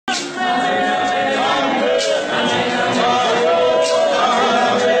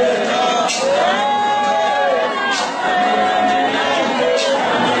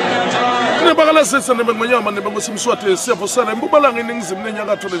Nebakala sitse nebengonyama nebengosimswati siyavusela impubala ngeningizimu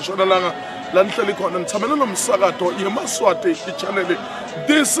nenyakatho lentshonalanga la nihleli khona ngithamela nomsakato yemaswati ichannel.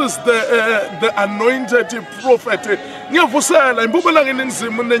 This is the anointed prophet. Ngiyavusela impubala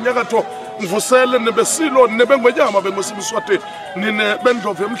ngeningizimu nenyakatho ngivusele nebesilo nebengonyama bengosimswati nine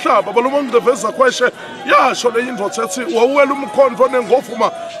bendlovu emhlaba baloma ngiveza kweshe yasho le indvodza ethi wawuwela umkhondvo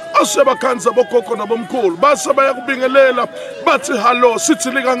nengofuma asebakhanza bogogo nabomkhulu base bayakubingelela bathi hallo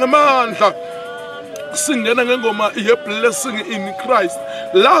sithi lika ngemandla singena ngengoma ye blessing in Christ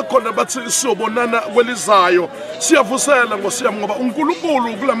la khona bathi siyobonana kwelizayo siyavusela ngosiyami ngoba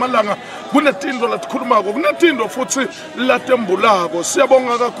uNkulunkulu kulamalanga kunetindo latikhulumako kunetindo futhi latembulako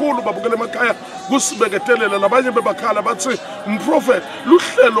siyabonga kakhulu babukele emakhaya kusibeketelela labanye bebakhala bathi mprofet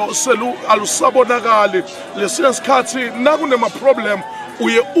luhlelo selu alusabonakali lesiyasikhathi nakunema problem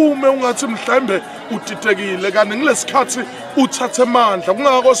uye ume ungathi mhlambe utitekile kanti ngilesikhathi uthathe amandla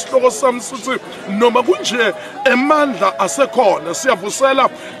kungako sihloko sami sithi noma kunje emandla asekhona siyavusela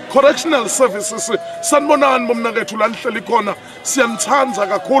correctional services sanibonani bomnakethu la nihleli khona siyanithanza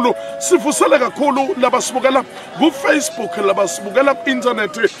kakhulu sivusele kakhulu labasibukela ku Facebook labasibukela ku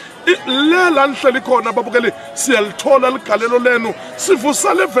internet lela nihleli khona babukeli siyalithola ligalelo lenu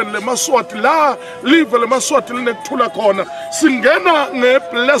sivusele even lemaswati la live lemaswati linekuthula khona singena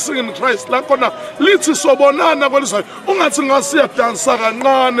ngeblessing in Christ la khona lithi sobonana kwelizayo ungathi ngasiya dansa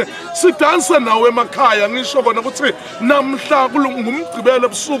kancane sidansa nawe emakhaya ngisho kona ukuthi namhla ngumgcibelo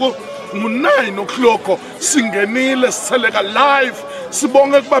ebusuku ngo9 o'clock singenile sitheleka live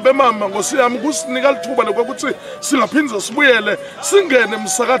sibonge kubabe mama ngosiyami kusinika lithuba lokuthi singaphindze sibuyele singene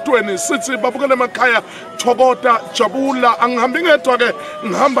emsakatweni sithi babukele emakhaya thokota jabula angihambi ngedwa ke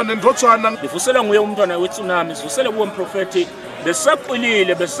ngihamba nendothana ngivusela nguye umntwana wethu nami sivusele kuwe mprofeti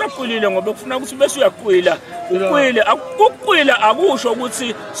besaqulile ngoba kufuna ukuthi bese uyaqwila uqwile akuqwila akusho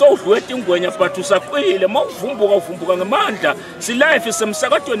ukuthi sowudlwethe ingwenya but usaqwile mawuvumbuka ngemandla si live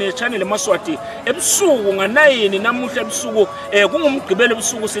semsakatweni ye-channel Maswati ebusuku nga9 namuhla ebusuku kungumgqibelo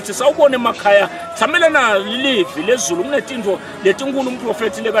ebusuku sithi sawubona emakhaya thamelana live lezulu kunetindvo letinkulu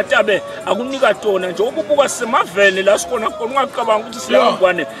umprofeti lekatabe akunika tona nje ukubuka semaveni la sikhona ungacabanga ukuthi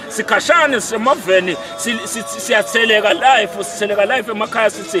silangwane sikhashane semaveni siyatheleka live emakhaya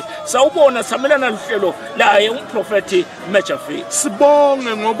sithi sawubona thamelana luhlelo la umprofeti Mejafi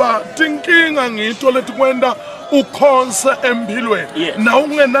sibonge ngoba tinkinga ngito leti kwenda ukhonse empilweni na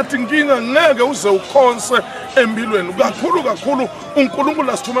ungenathi inkinga ngeke uze ukhonse empilweni kakhulu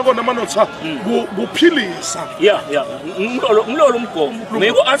uNkulunkulu asithume kona manotha kuphilisa ngilolo umgomo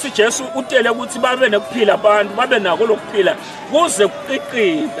ngeke athi Jesu utele ukuthi babe nekuphila abantu babe nako lokuphila kuze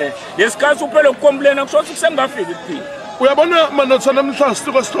kuqiqibe lesikhathi uphele ukukomplena kusho ukuthi kusengafiki ukuphila uyabona manotha namhla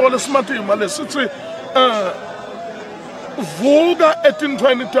sitiko sithola simatima lesithi vuka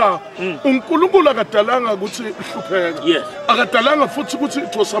etintweni ta uNkulunkulu akadalanga ukuthi ihlupheka akadalanga futhi ukuthi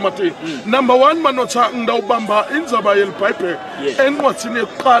ithosamati number 1 manotha ngidawubamba indzaba yeBhayibheli encwadini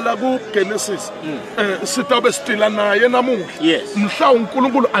yokuqala kuGenesis sitabe stila naye namuhla mhla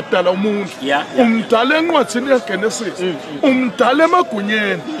uNkulunkulu adala umuntu umdala encwadini yeGenesis umdala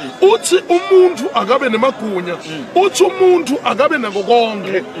emagunyeni uthi umuntu akabe nemagunya uthi umuntu akabe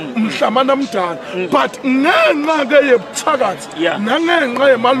nakonke mhlamana mdala but ngenxa ke yebuthakathi nangenxa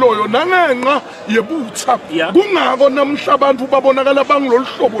yemaloyo nangenxa yebutha kungako namhla abantu babonakala bangilolu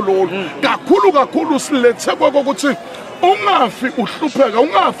hlobo lolu kakhulu silethe ukuthi ungafi uhlupheka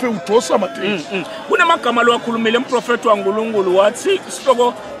ungafi udosa madini kunamagama lowakhulumile umprofeti waNkulunkulu wathi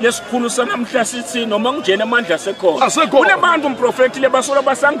isihloko lesikhulu sanamhla sithi noma kunjena amandla asekhona kunabantu umprofeti lebasola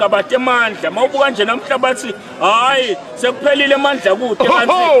basangabade amandla mawubuka nje namhla bathi hayi sekuphelile amandla kude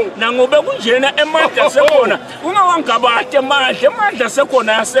kanti nangobe kunjena amandla asekhona ungawangabade amandla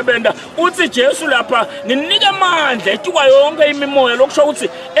asekhona yasebenza uthi Jesu lapha nginike amandla etuka yonke imimoya lokusho ukuthi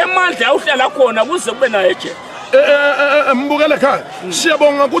amandla awuhlala khona kuze kube naye Jesu mbukele khaya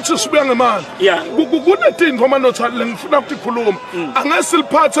siyabonga ukuthi sibuya ngemali kunetindvo manotha lengifuna ukukhuluma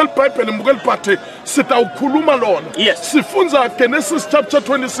angasiliphathe iBhayibheli mbukele phathe sitawukhuluma lona sifunza Genesis chapter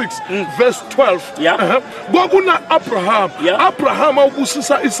 26 verse 12 kwakuna Abraham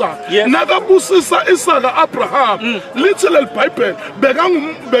awubusisa Isaka nakabusisa Isaka Abraham lithi leBhayibheli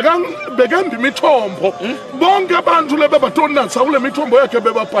bekamba imithombo bonke abantu lebebatonanisa kule mithombo yakhe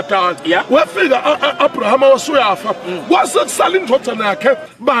bebabhadala wefika Abraham wasuya yafa kwase kusala indodana yakhe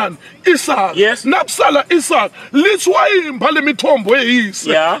bani Isaka nakusala Isaka lithi wayimba lemithombo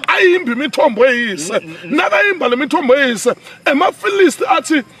eyise ayimba imithombo eyise nakayimba lemithombo eyise emafilisti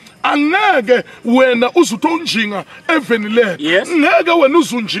athi angeke wena uzutonjinga evenilele ngeke wena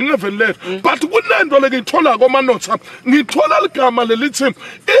uzunjinga evenilele but kunento lekithola kwamanotha ngithola ligama lelithi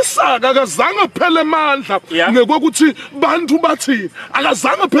Isaka akazange phele amandla ngekokuthi bantu bathini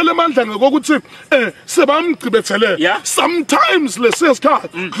akazange phele amandla ngekokuthi sebamgcibethele sometimes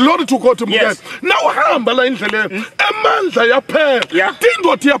lesikhathi glory to God again now hamba la indleleni amandla yaphela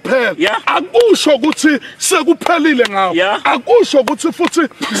indoti yaphela akusho ukuthi sekuphelile ngawo akusho ukuthi futhi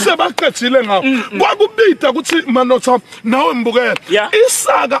sebaqedile ngawo kwakubida ukuthi manotha nawe mbukela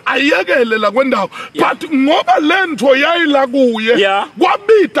Isaka ayekele la kwendawo but ngoba lento yayila kuye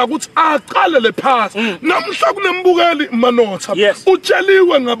kwabida ukuthi aqalele phasi namhla kunembukeli manotha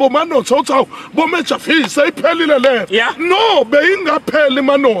utsheliwe ngabo manotha uthi bomejafisa iphelile le no beyingapheli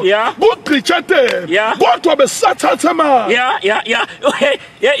manotha kugcitshetela kodwa besathatha manje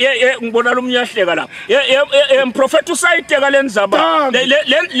ngibona lo mnyahleka la umprofeti usayiteka lenzaba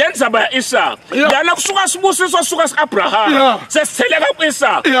lenzaba Isaka lana kusuka sibusiso suka Abraham sesitheleka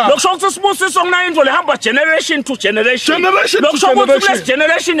kuIsaka lokusho ukuthi sibusiso kunayindlo lehamba generation to generation lokusho ukuthi kule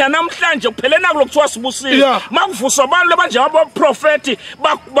generation yanamhlanje kuphelena kulokuthiwa sibusiso makuvuswa abantu abanje abaprofeti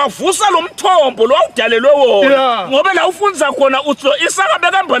bavusa lo mthombo lo awudalelwe wona ngoba la ufunza khona uthi Isaka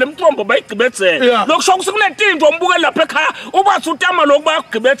bekamba le mthombo bayigqibethele lokusho ukuthi kunetinto ombukela lapha ekhaya ubathi utama lokhu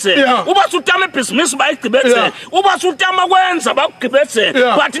bayagqibethele ubathi utama ibhizinisi bayigqibethele ubathi utama kwenza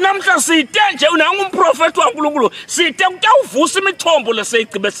bayagqibethele but namhla siyite nje unangumprofeti waNkulunkulu siyite ukuyawuvusa imithombo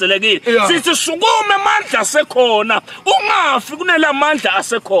leseyigqibethelekile sithi sukume amandla asekhona ungafi kunelamandla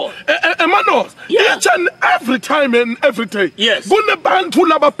asekhona emano each and every time and every day kunebantu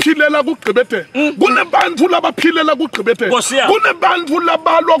labaphilela kugqibethela kunebantu labaphilela kugqibethela kunebantu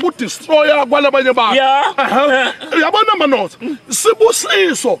labalwa kudestroya kwalabanye bantu yabona manotha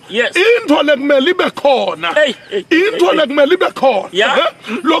sibusiso into lekumele ibe khona into lekumele ibe khona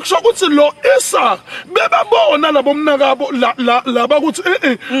lokusho ukuthi lo Isaka bebabona labo mnakabo laba ukuthi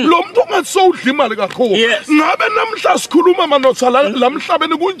lo muntu ungathi sowudla imali kakhulu ngabe namhla sikhuluma manotha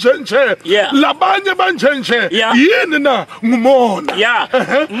lamhlabeni kunje nje labanye banje nje yini na ngumona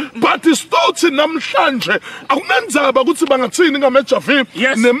but stothi namhlanje akunandzaba ukuthi bangathini ngamejavi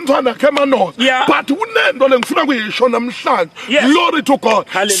nemntwana yakhe manotha but kunento lengifuna kuyisho namhlanje glory to God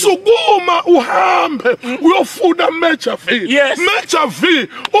sukuma uhambe uyofuna mejavi mejavi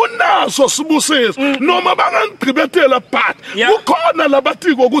unaso sibusiso noma bangangigqibethela but kukhona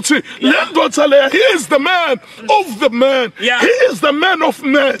labatiko ukuthi le ndoda le he is the man of the man he is the man of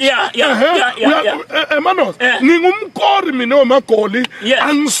men emanos ngingumkori mina wemagoli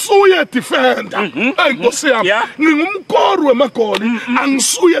angisuye defender enkosi yami ngingumkori wemagoli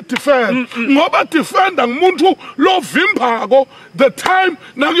angisuye defender ngoba defender ngumuntu lovimbako the time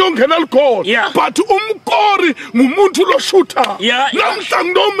nakuyongena ligol but umkori ngumuntu lo shooter namhla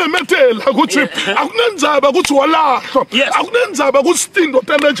nginomemethela ukuthi akunenzaba ukuthi walahlwa akunenzaba ukuthi stindo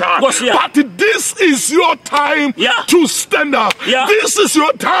tenenjani but this is your time to stand up this is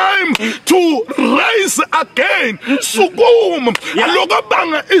your time to rise again sukuma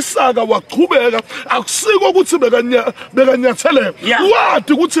alokabanga Isaka waqhubeka akusiko ukuthi bekanyathele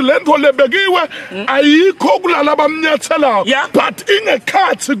wathi ukuthi lento lebekiwe ayikho kulala bamnyathelayo but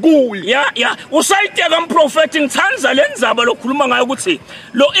ingekhathi kuyi usayiteka umprofeti ngithanza lenzaba lokhuluma ngayo ukuthi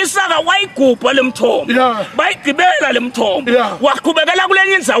lo Isaka wayigubha lemthombo bayigibela lemthombo waqhubekela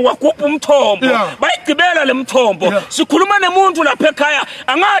kulenye indzawo wagubha umthombo bayigibela lemthombo sikhuluma nemuntu lapha ekhaya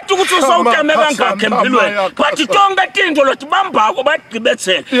angathi ukuthi usawutame kangakho empilweni but tonke tinto lothi bambako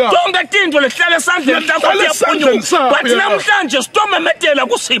bagqibethele tonke tinto lehlala esandleni lakho kuyaphunyuka but namhlanje sitomemetela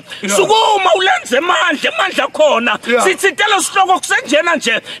kusi sukuma ulenze amandla khona sithitela sihloko kusenjena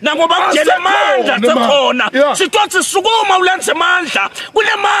nje nangoba kujele amandla sekhona sithothi sukuma ulenze amandla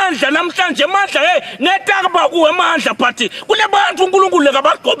kunemandla namhlanje amandla netaka bakuwe amandla but kunebantu uNkulunkulu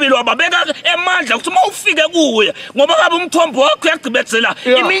lekabagqobile wababeka emandla ukuthi mawufike kuye ngoba kabe umthombo wakho yagqibethela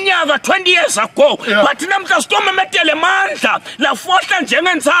iminyaka 20 years ago but namhla sitomemetele amandla la fohla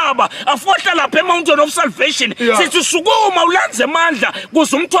njengensaba afohla lapha eMountain of Salvation sithi sukuma ulenze amandla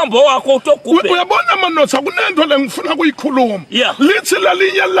kuze umthombo wakho utogube uyabona manotha kunento lengifuna kuyikhuluma lithi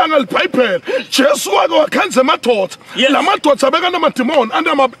lalinye langa liBhayibheli Jesu wake wakhenza amadoda lamadoda abeka namademon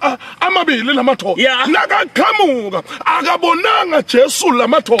amabili lamadoda nakaqhamuka akabonanga Jesu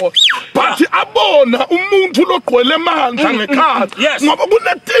lamadoda but abona umuntu logqwele amandla ngekhaya ngoba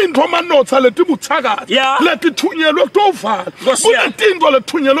kunetinto manotha letibuthakathi letithunyelwe kutovala kunetinto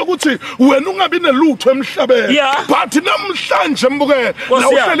lethunyelwe ukuthi wena ungabi nelutho emhlabeni but namhlanje mbukela la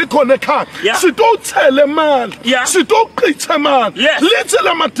uhleli khona ekhaya sitothele amandla sitoqitha amandla lithi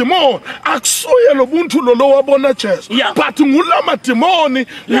lamademon akusuye lo muntu lo wabona Jesu but ngulamademon lamadimoni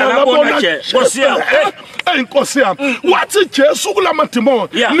lalabona Nkosi yami wathi Jesu kulamadimoni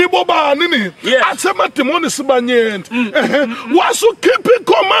nibobani ni athi amadimoni sibanyeni wasukhipha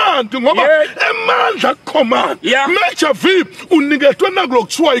command ngoba emandla command Major V uniketwe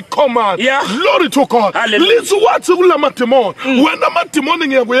nakulokuthiwa icommand glory to God lithi wathi kulamadimoni wena amadimoni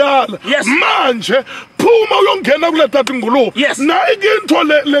ngiyakuyala manje phuma uyongena kule tata ngulubu nayi into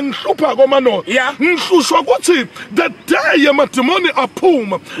lengihlupha komano ngihlushwa ukuthi the day amadimoni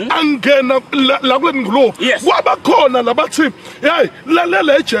aphuma angena la kule ngulubu kwaba khona labathi hey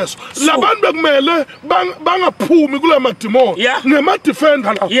lalela eJesu labantu bekumele bangaphumi kule madimoni nema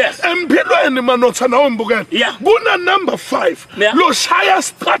defender la empilweni manotha nawe mbukela kuna number 5 lo shaya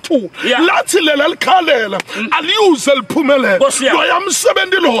stratu lathi lela likhalela aliyuze liphumelele lo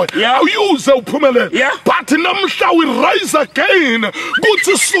yamsebenzi lo awuyuze uphumelele but namhla we rise again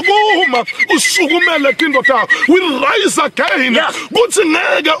kuthi sukuma usukumele kindoda we rise again kuthi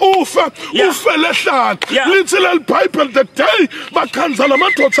ngeke ufe lehlala lithi leBible the day bakhanza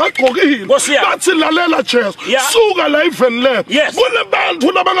lamadodza agqokile bathi lalela Jesu suka la even le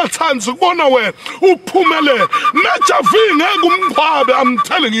kunabantu labangathanzi kubona wena uphumelele Major V ngeke umkhwabe I'm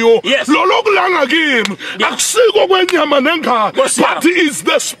telling you lo lokulanga kimi akusiko kwenyama nengalo but is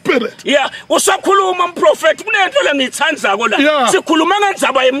the spirit usakhuluma umprofeti kunento lengithandzako la sikhuluma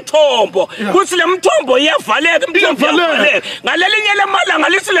ngendzaba yemthombo kuthi lemthombo iyavaleka iyavaleka ngalelinye lemalanga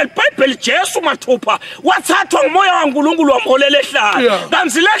lithi leBible Jesu mathupha wathathwa ngumoya kaNkulunkulu wamholela ehlane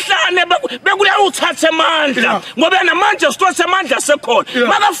kanzi lehlane bekuya uthathe amandla ngoba namanje sithathe amandla sekhona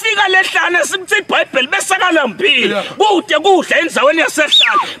makafika lehlane sikuthi iBible besakala mpili kuhle endzaweni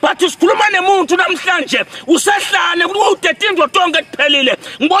yasehlane but sikhuluma nemuntu namhlanje usehlane kude tindwa tonke kuphelile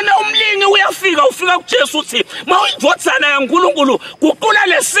ngibona umlingi uyafika ufika kuJesu uthi mawuyidvotsana yaNkulunkulu kuqula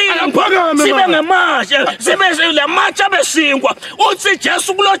lesimo sibe ngemashe sibe lamatsha besinkwa uthi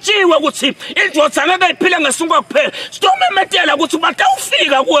Jesu kulotshiwe ukuthi indvotsana kayiphile ngesinkwa kuphela sitomemetela ukuthi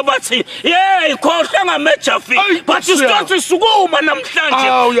batawufika kuwe bathi hey khohle ngaMajor V but sithathe sukuma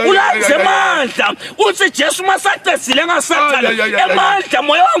namhlanje ulanze amandla uthi Jesu masacecile ngasathana emandla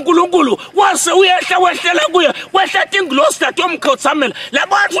moya kaNkulunkulu wase uyehla wehlela kuye wehla inglosi thathu omkhothamela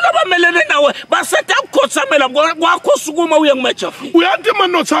labantu labamelene nawe basethe ukukhothamela kwakho sukuma uye kuMajor V uyathi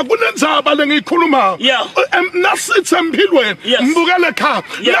manotha kunenzaba lengiyikhuluma nasithi empilweni mbukele ekhaya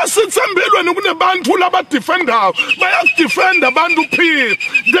nasithi empilweni kunebantu labadefendayo bayadefenda abantu phila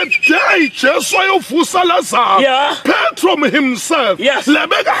the day Jesu ayovusa Lazarus Petro himself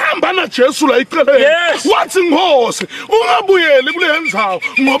lebeka hamba na Jesu la iceleni wathi Nkosi ungabuyeli kule ndzawo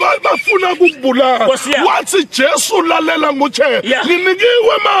ngoba bafuna ukubulala wathi Jesu lalela nguJesu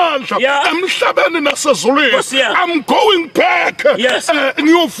nginikiwe amandla emhlabeni nasezulwini I'm going back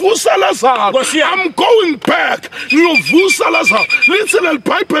ngiyovusa Lazarus I'm going back ngiyovusa Lazarus lithi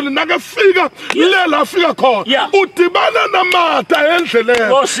leBible nakafika lela afika khona udibana naMatha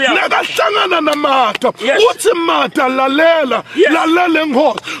endleleni nakahlangana naMatha uthi Matha lalela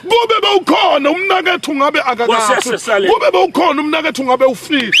Nkosi kube bewukhona umnakethu ngabe akakafi kube bewukhona umnakethu ngabe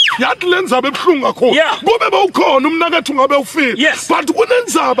ufile yathi lenzaba ebhlungu kakhulu kube bewukhona umnakethu ngabe ufile but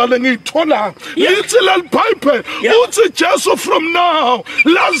kunenzaba lengiyithola lithi leBible uthi Jesu from now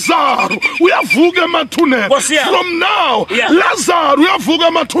Lazarus uyavuka emathuneni from now Lazarus uyavuka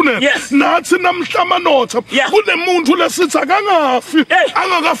emathuneni nathi namhlamanotha kunemuntu lesithi akangafi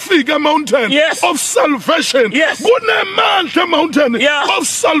angakafika mountain of salvation kunemandla mountain of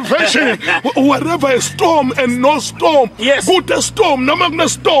salvation wherever a storm and no storm kude storm noma kune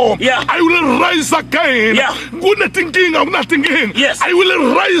storm I will rise again kunetinkinga kunatinkinga I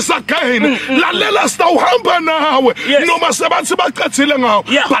will rise again lalela sitawuhamba nawe noma sebathi baqathile ngawo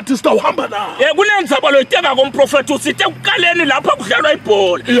but sitawuhamba nawe kunenzaba loyiteka komprofeti usithi ekuqaleni lapha kudlalwa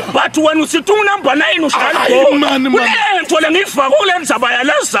ibhola but wena usithi unumber 9 udlala ibhola kunento lengifaka kule ndzaba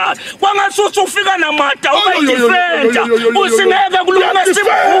yalazana kwangathi uthi ufika naMatha ubayidefenda usingeke kulunga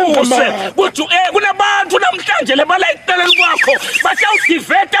simphuse kuthi kunabantu namhlanje lebala eceleni kwakho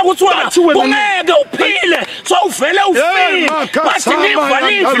batawudiveta ukuthi wena ungeke uphile so uvele ufike bathi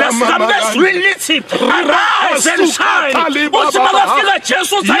nivalile lasikamezwini lithi arise and shine uthi makafika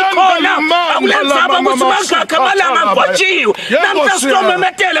Jesu uzayikhona akulenzaba ukuthi mangakho amalanga agwatshiwe namhla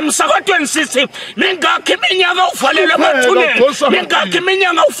sitomemetele emsakadweni sithi mingakho iminyaka uvalele Ngakho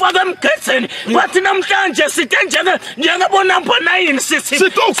iminyaka ufaka emgetseni bathi namhlanje sithe njengabo number 9 sithi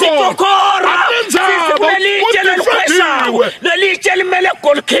sitokhora lelitshe lelifeshayo lelitshe limele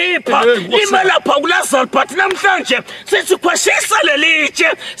goalkeeper limele lapha kulazal but namhlanje sithi kwashisa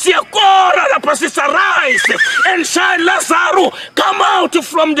lelitshe siyakora lapha sisarise and shine Lazaro come out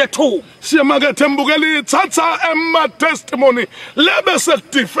from the tomb. Siyamakethe mbukeli thatha ema testimony lebe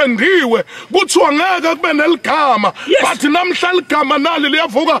sekudefendiwe kuthiwa ngeke kube neligama but namhla ligama nali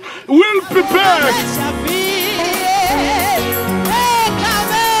liyavuka will prepare.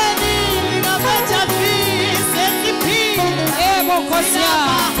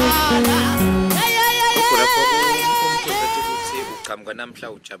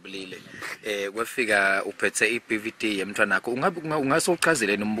 Namhla ujabulile kwefika uphethe iBVD yemntwana nakho ungase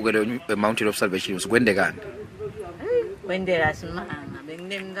uchazele nombukelo weMountain of Salvation ukwendekani kwendeka simanga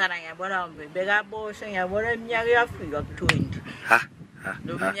benginemntwana ngiyabona bekaboshwe ngiyabona iminyaka iyafika ku20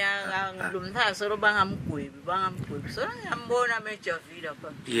 lo mnyaka lo mthaso lo bangamgwebi so ngiyambona Mejavila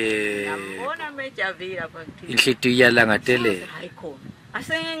pha ngiyambona Mejavila pha inhlitiyo iyalangatele hayi khona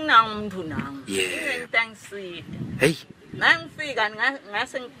asenginawo umuntu nangu ngithangisile hey Nangifika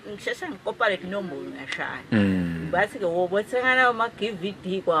ngase ngisheshe ngikopale inombolo ngashaya. Bathi ke wobothengana uma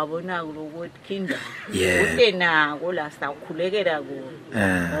GVD kwabona ukuthi kinda. Uhle nako la sakhulekela kulo.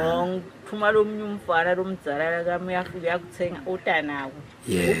 Ngithuma lo mnyu umfana lo mdzala kami yafika yakuthenga utanako.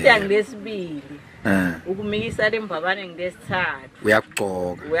 Utang lesibili. Ukumikisa lembabane ngilesithathu.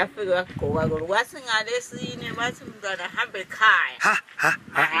 Uyagcoka. Uyafika uyagcoka lo. Kwasi ngalesine bathi umntwana hambe ekhaya.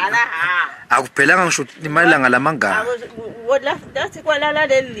 Akuphelanga ngisho imalanga lamangaka. Lathi kwalala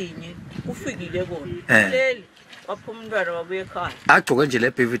lelinye kufikile kona. Leli waphuma umntwana wabuye ekhaya. Agcoke nje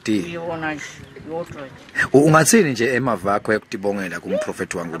leBVD. Uyibona nje yodwa. Ungathini nje emavakho ekudibongela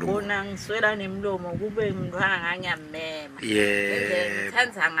kumprofeti waNkulunkulu. Bona ngiswela nemlomo kube umntwana nganyamema.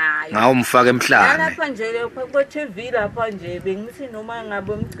 Ngithanza ngayo. Ngawo umfaka emhlanje. Lapha nje lapha TV lapha nje bengithi noma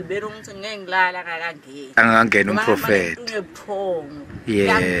ngabe umgcibelo ngithi ngeke ngilala ngakangeni. Angangena umprofeti. Unebuthongo.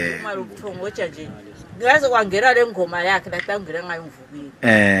 Uma lobuthongo otsha nje. Ngaze kwangena le ngoma yakhe lahlangena ngayo ngivukile.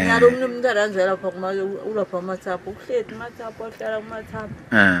 Ngalo umntwana nje lapha kumake ulapha amathaphu ukuhlethi amathaphu ahlala kumathaphu.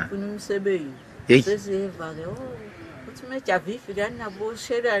 Ufuna umsebenzi. Sesiva ke uthi Mejavifi lana nabo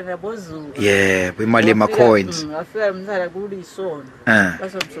shela nabo Zulu. Imali ema-coins. Ngafika umntwana kulisona.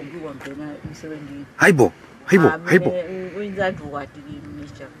 Basomsonguwa ngena emsebenzini. Hayibo. Uyinzathu kwati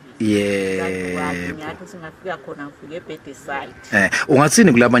Mejavifi. Ngathi singafika khona ngifike eBedeside.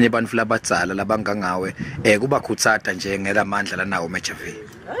 Ungathini kulabanye abantu labadzala labangangawe kubakhuthatha nje ngelamandla lanawo Mejavifi?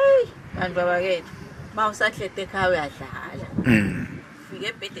 Hayi, bantu babakethu. Mawusahlete ekhaya uyadlala.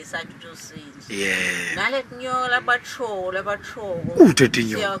 Bedeside uJosinje ngale tinyola bathoko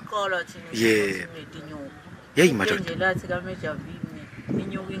uthetinyo siyaqola thina tinyoka hey madoda nje lathi kaMejavini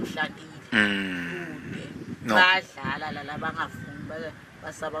inyoka ingihlatile badlala la bangafuni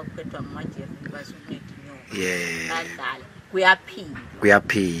basaba kuphethwa ngamajefu basunetinyoka badlala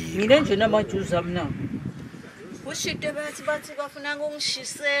kuyaphila mina nje namajuzi amna ushite bathi bafuna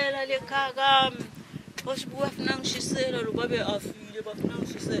ngongishisela lekhaka Bosibuka funa ngishisela lo babe afile bafuna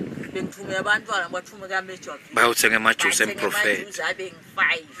ngishisela bengithume abantwana bathume kaMejavini bayothenga amajuice emprofeti abe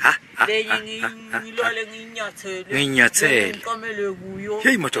ngi5 lenye ngilole nginyathele ngiqomele kuyo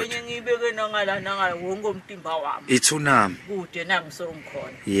lenye ngibeke nangala wonke umtimba wami itsunami kude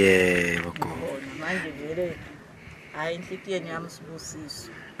nangisongikhona khona manje vele hayi inhlitiyeni yami sibusiso.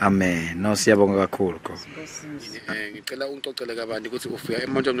 Amen. No siyabonga kakhulu ko. Ngicela ungixoxele kabanti ukuthi ufika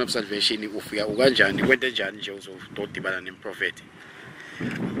eMountain of Salvation ufika ukanjani kwento enjani nje uzodibana nemprofeti.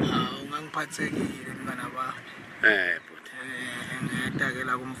 Ungangiphathekile mntana baba.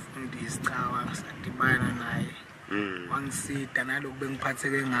 Ngiyadakela kumfundisi cha wasadibana naye. Wangisida nalokho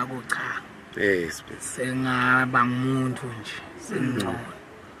bengiphatheke ngako cha. Sengaba ngumuntu nje sengcono.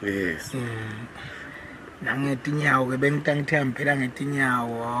 Nangetinyawo ke bengitangithe phela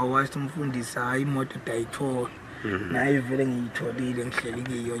ngetinyawo wathi umfundisi hayi imoto dayithola naye vele ngiyitholile ngihleli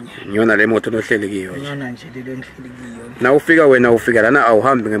kiyo nyona le moto nohleli kiyo nyona nje le ngihleli kiyo na ufika lana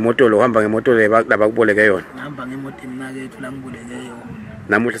awuhambi ngemoto lo uhamba ngemoto le labakuboleke yona ngihamba ngemoto eminakethu langiboleke yona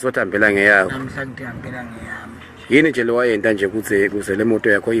namuhla sothambela ngeyakho namhla ngihambela ngeyami yini nje lo wayenta nje kuze le moto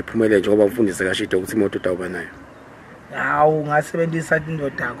yakho iphumele nje ngoba umfundisi kashito ukuthi imoto utawuba nayo hawu ngasebenzisa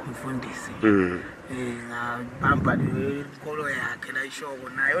indoda yakho umfundisi ngabamba lekolo yakhe la ishoko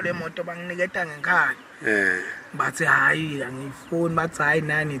nayo le moto banginiketa ngekhaya bathi hayi angiyifuni bathi hayi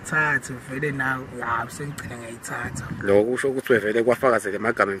nani ithathe vele nayo sengigcina ngiyithatha lo kusho ukuthi vele kwafakazela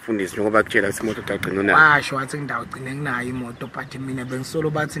amagama emfundisi ngoba kutshela ukuthi imoto utagcina nayo washo wathi ngidawugcina nginayo imoto but mina bengisolo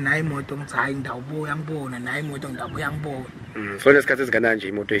bathi nayo imoto ngithi hayi ngidawubuya ngibona nayo imoto ngidabuya ngibona so lesikhathi esinganani nje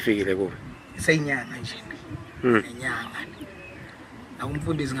imoto ifikile kuwe seyinyanga nje nenyanga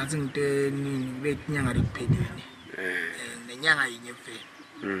umfundisi ngathi ngitenini betinyanga lekuphelile nenyanga yinye vele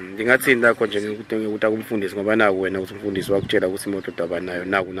ngingathini lakho nje ngikudinga ukuthi akumfundisi ngoba naku wena ukuthi umfundisi wakutshela ukuthi imoto udaba nayo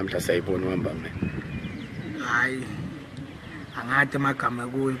naku namhla sayibona uhamba mina hayi angathi amagama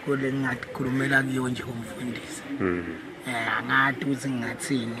kuwe kule ngingakhulumela kuyo nje kumfundisi angathi ukuthi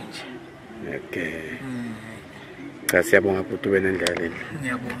ngingathini nje okay cha siyabonga futhi wena ndlela le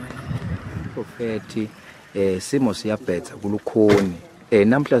ngiyabonga Prophet simo siyabhetha kulukhoni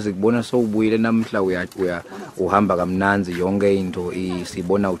namhla sikubona sowubuyile namhla uhamba kamnanzi yonke into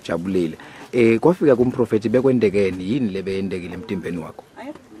sibona ujabulile kwafika kumprofeti bekwendekeni yini lebeyendekile emtimbeni wakho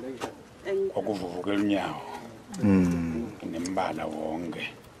okuvuvuka elinyawo nembala wonke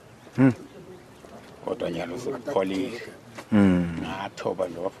kodwa nyalo sekupholile ngathoba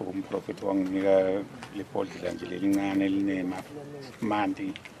nje wafika umprofeti wanginika lepodlela nje lelincane elinema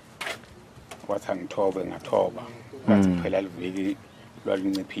manti wathi ngithobe ngathoba wathi phela liviki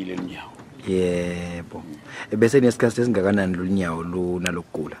lwalinciphile elinyawo yebo bese nesikhathi esingakanani lolinyawo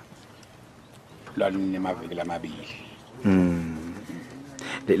nalokugula lwalimaviki lamabili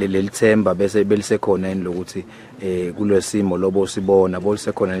lelithemba bese belisekhona yini lokuthi kulesimo lobo sibona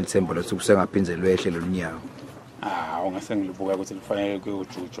bolisekhona lelithemba lokuthi kusengaphindze lwehle lolinyawo ungase ngilibuka ukuthi lifanele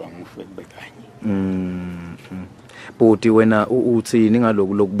kuyojujwa ngifike kube kanye Buti wena uthini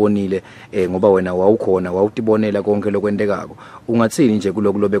ngaloku lokubonile ngoba wena wawukhona wawutibonela konke lokwendekako ungathini nje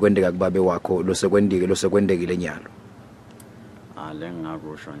kuloko lobe kwendeka kubabe wakho losekwendekile nyalo le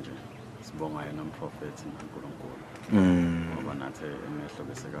ngakusho nje sibonga yena umprofeti uNkulunkulu ngoba nathi emehlo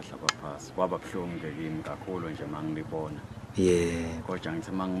bese kahle abaphasi kwaba buhlungu ngekimi kakhulu nje mangibona kodwa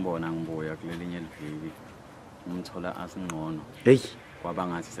ngithi mangibona ngibuya kulelinye liviki umthola asingcono kwaba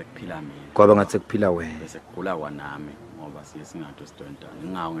ngathi sekuphila mina kwaba ngathi sekuphila wena bese kugula kwanami ngoba siye singathi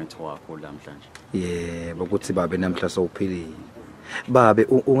sidondana ngawo ngethiwa kakhulu namhlanje yebo ukuthi babe namhla sowuphilile babe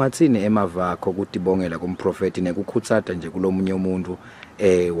ungathini emavakho ukutibongela kumprofeti nekukhutsata nje kulomunye umuntu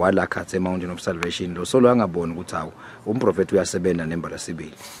walakhathe eMountain of Salvation lo solo angaboni ukuthi hawo umprofeti uyasebenza nembala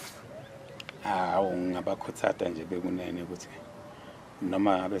sibili ngabakhutsata nje bekunene ukuthi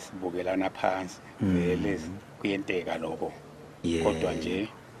noma ngabe sibukelana phansi vele kuyenteka lokho kodwa nje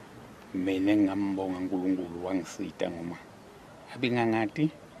mina ngingambonga uNkulunkulu wangisita ngoma abingangati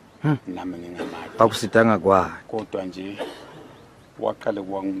nami ngingamazi bakusitanga kwa kodwa nje waqala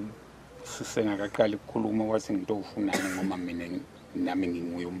sisengakaqala ukukhuluma wathi ngitofunana ngoma mina nami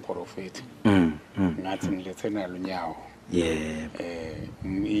nginguye umprofeti ngathi ngilethena lonyawo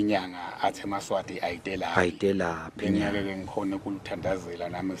inyanga athe maswati ayitela ngeke ke ngikhona ukulithandazela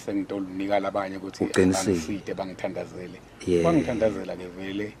nami sengitolunika labanye ukuthi bangisite bangithandazele bangithandazela ke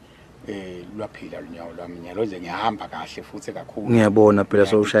vele lwaphila lunyawo lwami nyalo nje ngihamba kahle futhi kakhulu ngiyabona phela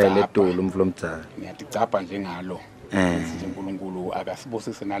sowushayela edolo umvulo omdala ngiyadicapha nje ngalo nje uNkulunkulu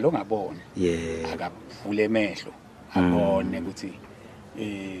akasibusise nalo ngabona akavule emehlo abone ukuthi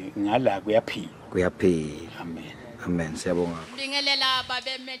ngala kuyaphila amen siyabonga Bingelela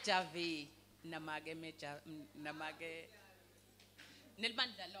babe Mejavi namake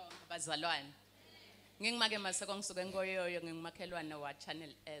nelibandla lo bazalwane ngingimake maseko ngisuke ngoyoyo ngingimakhelwane wa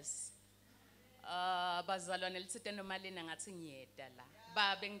Channel S bazalwane litsite nomalina ngathi ngiyeda la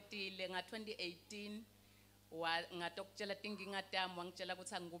babe ngitile nga 2018 ngatokutshela tinkinga tami wangitshela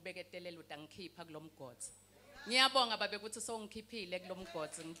ukuthi angikubeketelele utangikhipha kulomgodzi ngiyabonga babe ukuthi sowungikhiphile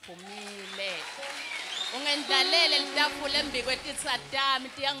kulomgodzi ngiphumile ungendlalele litafula embikwe titsatami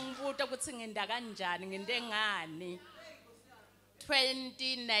tiyangibuta ukuthi ngenda kanjani ngindengani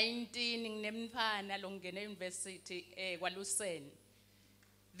 2019 nginemfana longena euniversity kwaLuseni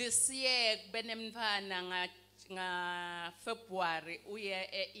this year benemfana nga February uye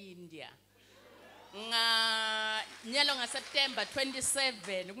eIndia nyalo nga September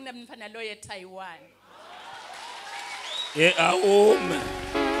 27 kunemfana lo ye Taiwan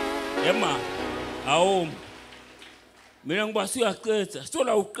mina ngiba siyaqetha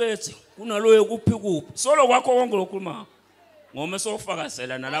sola uqethe kunaloyo kuphi kuphi solo kwakho konke lokhuluma ngome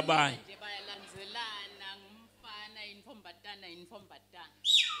sofakazela nalabanye bayalandzelana ngumfana intombatana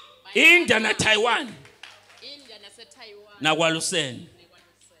India na Taiwan India nase Taiwan nakwaLuseni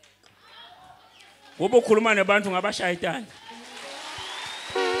kuba ukhuluma nabantu ngabashayitani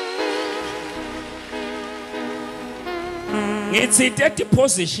ngithi that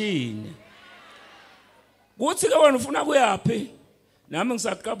position kuthi ke wena ufuna kuyapi nami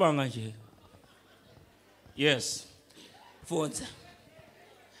ngisaqabanga nje yes Fonza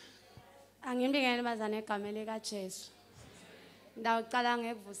Angimbingene bazane egameni kaJesu ndawuqala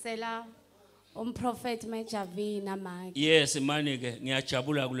ngekuvusela umprofeti Mejavina manje yes manje ke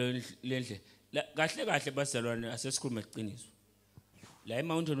ngiyajabula kule lendle kahle kahle bazalwane asesikhuluma iqiniso la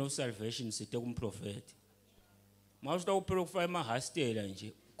eMountain of Salvation sithe kumprofeti mawushita uphela ukufaka emahastela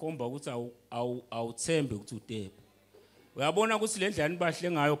nje komba ukuthi awuthembe ukuthi uTepu uyabona ukuthi le ndlani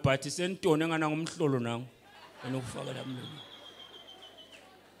bahle ngayo but sentone ngana ngomhlolo nangu enokufaka la mlilo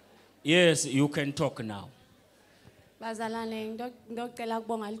yes you can talk now bazalwane ngicela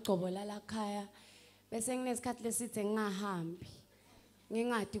kubonga ligcobo lakhaya bese nginesikhathi lesithe ngingahambi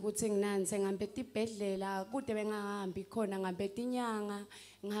ngingadi ukuthi nginani sengihambe etibhedlela kude bengahambi khona ngihambe etinyanga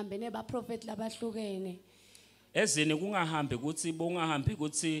ngihambe nebaprofeti labahlukene ezini kungahambi ukuthi bongahambi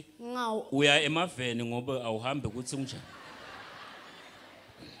ukuthi uya emaveni ngoba awuhambi ukuthi unjani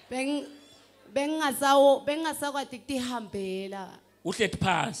bengasakwadi ukutihambela uhleli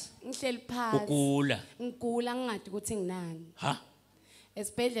phansi ngihleli phansi ngigula ngingadi ukuthi nginani ha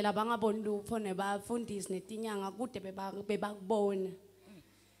esibhedlela bangaboni lupho nebafundisi netinyanga kude bebakubona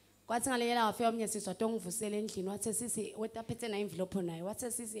kwathi ngalelela wafika omnye siswa tongivusela endlini wathi sisi wetaphethe na envelope naye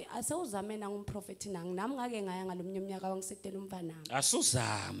wathi sisi asewuzame na ngumprofeti nami ngake ngaya ngalomnye umnyaka wangisetela umfana nami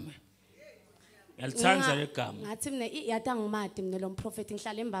asuzame yalithanda legama ngathi mina yata ngimadi mina lo mprofeti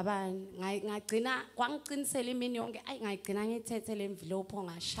ngihlala embabani ngagcina kwangiqinisela imini yonke ayi ngayigcina ngithethe le envelope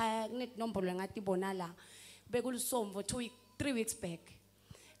ngashaya kunenombolo ngathi ibona la bekulisomvo 3 weeks back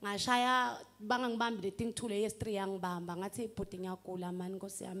ngashaya bangangibambi leti ngithule yes 3 yangibamba ngathi ibhodi ngiyagula mani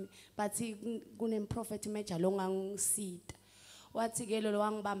Nkosi yami bathi kunemprofeti Major lo ngangisita wathi ke lo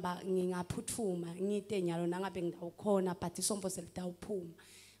wangibamba ngingaphuthuma ngite nyalo nangabe ngidawukhona but isombo selidawuphuma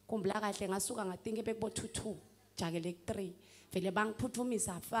kumbula kahle ngasuka ngatinke bekubo 22 jakele 3 vele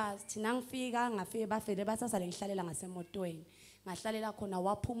bangiphuthumisa fast nangifika ngafike bafele basasale ngihlalela ngasemotweni ngahlalela khona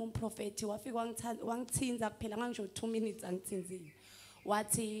waphuma umprofeti wafika wangithinza kuphela ngangisho 2 minutes angithinzile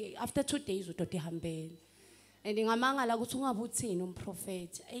wathi after 2 days udoda ihambele andingamangala ukuthi ungabe uthini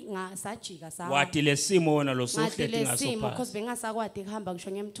umprofeti ngasajika sawa wathi lesimo wona lo sohlethi ngasopha because bengasakwadi kuhamba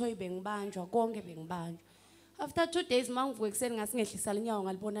ngisho ngemthoyi bengibanjwa konke bengibanjwa after 2 days mangivuke ekseni ngasingehlisa linyawo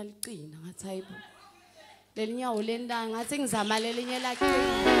ngalibona liqina ngathi hayibo lelinyawo lendanga ngathi ngizama lelinye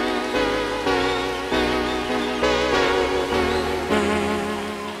laqina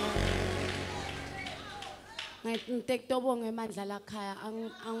ngitekutobo ngemandla lakhaya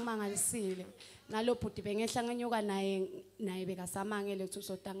angimangalisile nalo bhuti bengehla ngenyuka naye bekasamangele ukuthi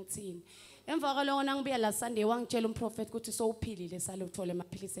usota ngithini emva kwaloko nangibuya la Sunday wangitshela umprofeti ukuthi sowuphilile sale uthole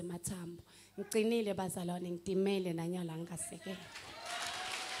amaphilisi emathambo ngicинile bazalwane ngidimele nanyala ngingasekela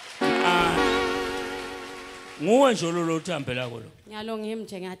nguwe nje lo uthambela ko lo nyalo ngimi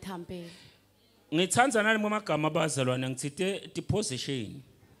nje ngiyathambela ngithanza nani amagama abazalwane ngithithe deposition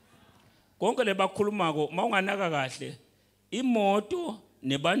konke lebakhulumako mawunganaka kahle imoto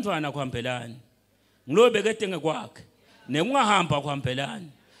nebantwana kuhambelana ngilo bekade ngekwakhe nekungahamba kuhambelana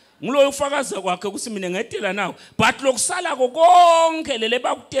ngilo ufakaza kwakhe ukuthi mina ngedela nawe but lokusala konke lele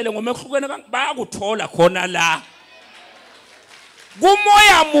bakutele ngomehlukene bayakuthola khona la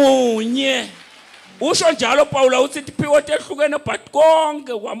kumoya munye usho njalo Paula uthi tiphiwo tehlukene but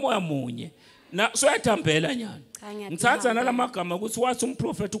konke kwamoya munye na soyathambela nyana ngithatha nalamagama ukuthi wathi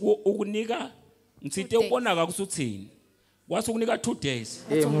umprofeti ukunika ngithithe ubonaka ukuthi uthini wathi ukunika 2 days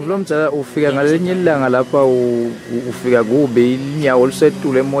ngilomdala ufika ngalelinye ilanga lapha ufika kube inyawo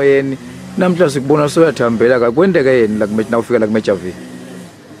lisetule emoyeni namhla sikubona soyathambela ka kwendeke yini la kumethi nawufika la kumejavi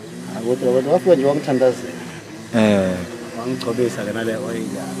kodwa wafika nje wangithandazela wangigcobisa ke nale oil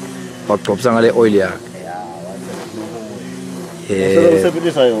wagcobisa ngale oil yakhe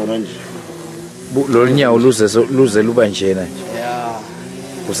usebenzisa yona nje lo linyawo luze luba njena nje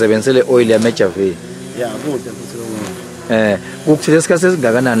usebenzele oil ya mejavi kude futhi ukuthethe isikhathi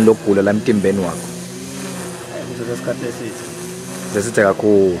esingakanani lokugula la emtimbeni wakho kuthethe isikhathi esithe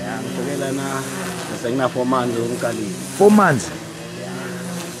kakhulu ngizokela na sengina 4 months umkalile 4 months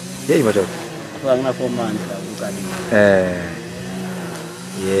hey madoda ngina 4 months umkalile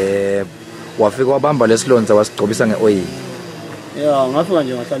wafika wabamba lesilonza wasigcobisa ngeoil ngafika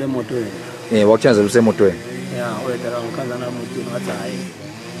nje ngahlala emotweni wakuchanzela usemotweni oyedala ngikhanza na emotweni ngathi hayi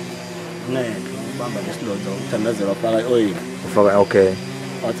ngeke bamba lesilonza ukuthandazela faka oil ufaka okay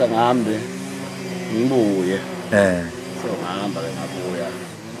wathi ngihambe ngibuye so ngihamba ke ngabuya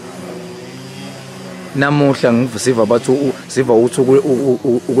namuhla ngisiva bathi siva uthi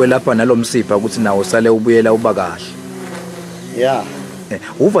ukwelapha nalomsipha ukuthi nawo sale ubuyela uba kahle Yeah.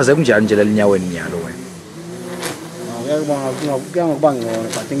 Uvaze kunjani nje lelinyaweni nyalo wena? Ngiyangibanga ngona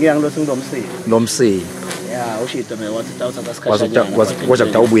but ngiyangilose ngilomsili. Lomsili. Yeah, ushito me wathi tawusa kasikhathana. Wathi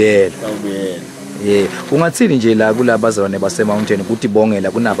kutawubuyela. Ungathini nje la kulabazalwane base mountain ukuthi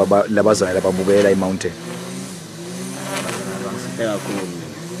bongela kunaba labazalwane lababukela eMountain? Bangisipeka kakhulu.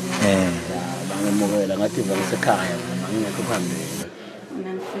 Bangimukela ngathi bangisekhaya ngingekho phambili.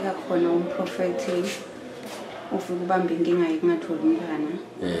 Mina ngifika khona umprofeti ufika ubamba inkinga yokungatholi umntwana.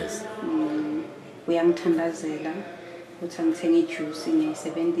 Yes. Uyangithandazela ukuthi angithenge ijuice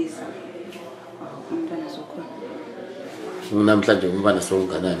ngiyisebenzisa. Umntwana sokhona. Namhlanje umntwana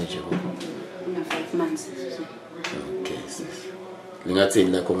sokunganani nje ngoba? Una 5 months. Okay.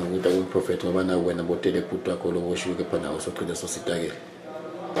 Lingathini lakho ngokuthi umprofeti ngoba nawe wena botele bhuti wakho lokushuke phana usogcina sositakela.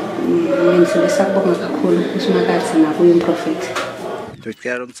 Ngiyabonga kakhulu uSimakathi nakuye umprofeti.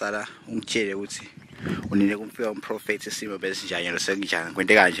 Ngicela umtsala ungitshele ukuthi unine kumfika umprofeti isimo besinjani losekunjani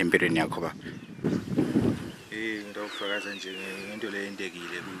kwente kanje empilweni yakho ba. Ngizofakaza nje into le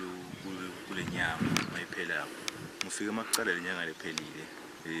entekile kule nyama mayiphela. Ngifike makucala lenyanga lephelile.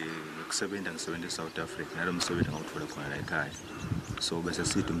 Ngisebenza eSouth Africa nalomsebenzi ngawuthola khona la ekhaya. So bese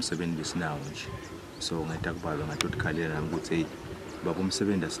sithi umsebenzi sinawo nje. So ngeta kubaba ngathi ukukhalela nami ukuthi hey baba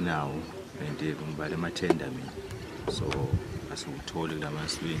umsebenzi asinawo and ngibale amathenda mina. So asikuthole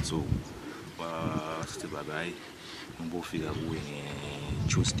kulamasebenzi so wasithi baba hayi ngibofika kuwe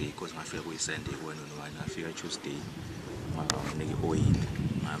ngeTuesday because ngafika kuyiSunday kuwena nowani ngafika Tuesday nginike oil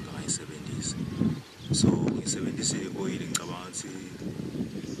ngihamba ngayisebenzisa. So ngisebenzise oil ngicabanga ukuthi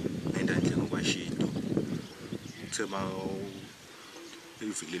ngenda nje ngokwashinto thema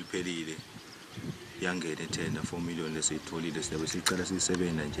iviki liphelile yangena ethenda 4 million lesiyitholile siyabe sicela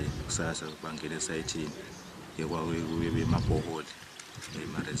sisebenza nje kusasa bangene esayithini yekwawe kube emabhoholi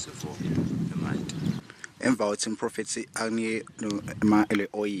emareservoir emanti emva kokuthi umprofeti anike ele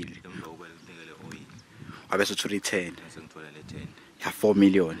oil emva kokunikele oil abese uthola i10 sengithola le 10 ya 4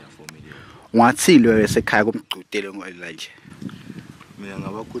 million ungathilwe esekhaya kumgcudele ngola nje. Mina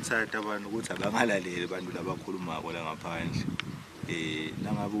ngabakhuthaza abantu ukuthi abangalaleli abantu labakhuluma la ngaphandle.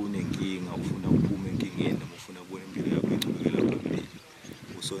 Nangabe unenkinga ufuna ukuphuma enkingeni noma ufuna ukubona impilo yakho ichubekela phambili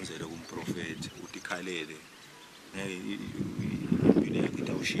usonzele kumprofeti utikhalele impilo yakho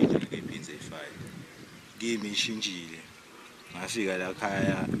itawushintsha ngempinze efile. Kimi ishintshile ngafika la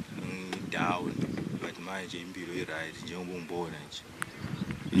khaya down but manje impilo i-right njengoba ungibona nje.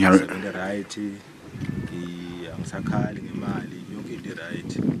 Ngisebenza right angisakhali ngemali yonke into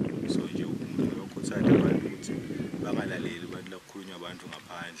right. So nje ukukhuthaza abantu ukuthi bangalaleli abantu lakukhulunywa abantu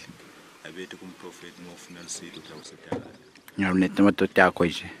ngaphandle abethi kumprofeti ngofuna lisilo utawusetakala. Ngiyawunetha amadoda yakho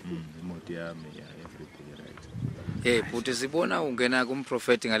nje. Imoto yami everything right. Buti sibona ungena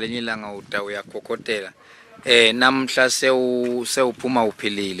kumprofeti ngalenye ilanga uyakhokhotela. Namhla sewuphuma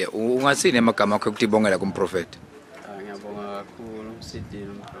uphilile. Ungathini emagama akho ukutibongela kumprofeti? Ngiyabonga kakhulu usidile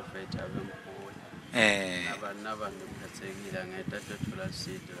umprofeti abemkhulu. Abantu ngiphathekile ngedade thola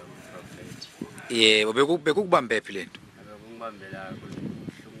usizo kumprofeti. Yebo bekukubambe phi lento? Bekungibambela kuhlungu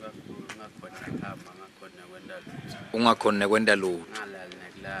kakhulu ngakhona ekhamba ngakhona kwenda lutho. Ungakhona kwenda lutho. Ngalali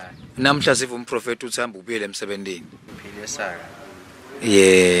nekulala. Namhla sivu umprofeti uthamba ubuyele emsebenzini. Phile saka.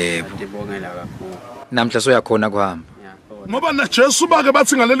 Yebo. Ngibongela kakhulu. Namhla soyakhona kuhamba. Ngoba naJesu bake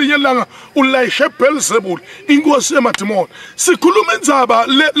bathi ngalelinye ilanga ulayishe Beelzebul inkosi yemadimoni. Sikhuluma indzaba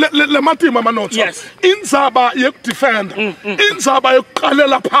lematima manotha. Indzaba yekudefenda. Indzaba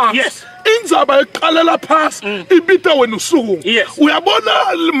yokuqalela phansi. Indzaba yokuqalela phasi ibita wena usuku.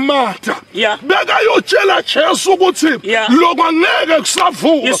 Uyabona Martha beka yotshela Jesu ukuthi lokho angeke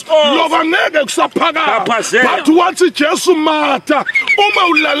kusavuka, lokho angeke kusaphakama. But wathi Jesu Martha uma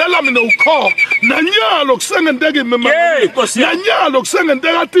ulalela mina ukho nanyalo kusengenteka imemangweni nanyalo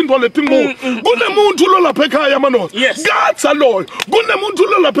kusengenteka tindwa letingu kunemuntu lo lapha ekhaya manotha gatsa loyo kunemuntu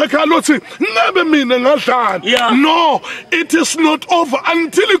lo lapha ekhaya lothi ngabe mina ngadlana. No, it is not over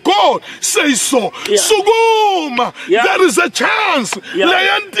until God says so. Sukuma, there is a chance.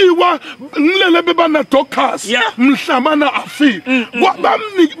 Leyantiwa ngilele bebana doctors mhlamana afi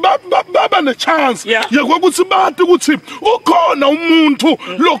baba ne chance yakwakuthi bathi ukuthi ukhona umuntu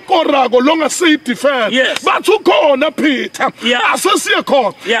lokorako longasi defend bathi ukhona Peter asesiye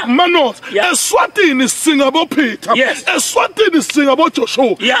khona manot eSwatini singa bo Peter eSwatini singa bo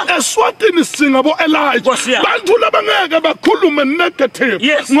Joshua eSwatini singa bo Elijah bantu labangeke bakhulume negative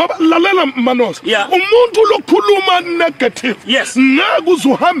ngoba lalela Manos umuntu lokhuluma negative ngeke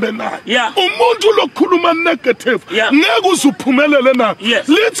uzuhambe naye umuntu lokhuluma negative ngeke uzuphumelele naye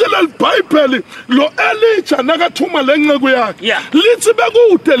lithi leBhayibheli lo Elijah nakathuma lenceku yakhe lithi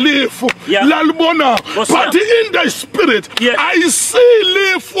bekude lifu lalibona but in the spirit I see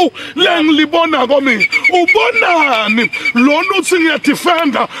lifu lengilibona komina ubonani lona uthi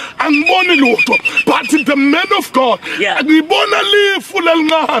ngiyadefenda angiboni lutho but the man of God ngibona lifu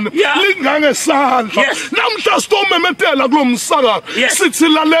lelincane lingangesandla namhla sitomemethela kulomsaka sithi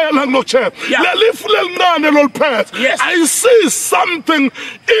lalela ngochep lelifu lelincane loliphethe I see something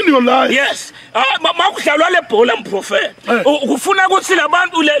in your life makudlalwa lebhola mprofeti ufuna ukuthi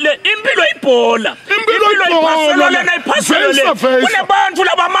labantu impilo ibhola impilo lena iphasela kunabantu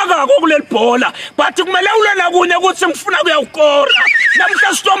labamakako kuleli bhola but kumele ulena kunye ukuthi ngifuna kuyawukora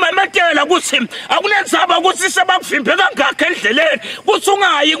namhla sitomemethela ukuthi akunenzaba ukuthi sebakuvimbe kangaka endleleni ukuthi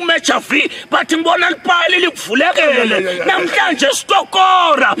ungayi kumatch V but ngibona lipali likuvulekele namhlanje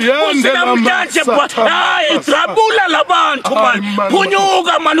sitokora ukuthi namhlanje hayi trabula labantu man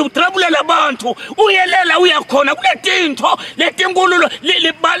phunyuka man utrabula labantu uyelela uyakhona kunetinto letinkululo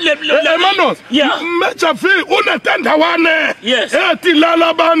libale Manos match V unetandawane ethi lala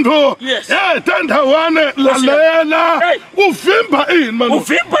abantu tandawane lalela uvimba ini man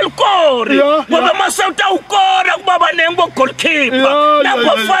uvimba likori ngoba masawuta ukora kubaba nengo goalkeeper na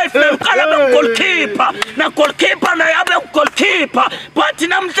 5 nekala goalkeeper na goalkeeper na yabe goalkeeper but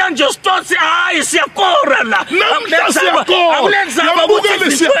namhlanje stotsi hayi siyakora la akulenzaba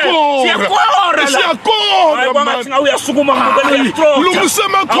ukuthi siyakora siyakora bangathi ngawuyasukuma ngokele lungise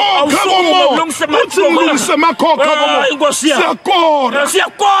makhokha komo lungise makhokha komo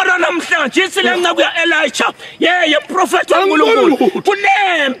siyakora namhlanje isilenceku ya Elijah ye prophet waNkulunkulu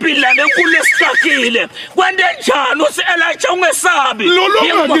kunempi la lenkulu esakile kwende njani usi Elijah ungesabi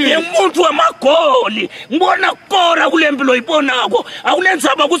umuntu wamagoli ngibona kora kulempilo oyibonako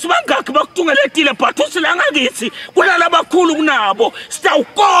akunenzaba ukuthi bangakhi bakuthungeletile but usilanga kithi kulala abakhulu kunabo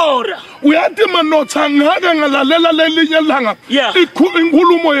sitawukora uyathi manotha ngake ngalalela lelinye langa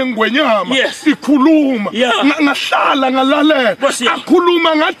inkulumo yengwenyama ikhuluma ngahlala ngalalela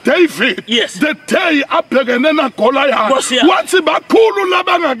akhuluma ngaDavid the day abhekene naGoliath wathi bakhulu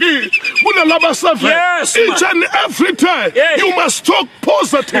labangakithi kunalaba 7 each and every day you must talk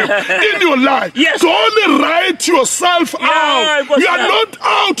positive in your life don't write yourself out you are not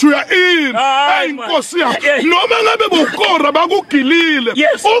out you are in inkosi noma ngabe bukora bakugilile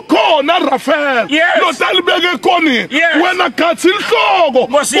ukhona Rafael notalibeke khona wena gathi inhloko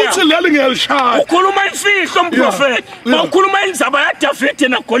uthi leli ngiyalishaya ukhuluma imfihlo mprofeti mawukhuluma indzaba ya David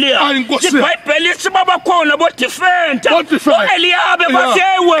na Goliath iBhayibheli lithi baba khona bo defender Eliyabe bathe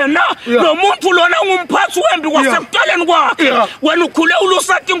wena lo muntu lona ungumphathi wembi kwasekuqaleni kwakhe wena ukhule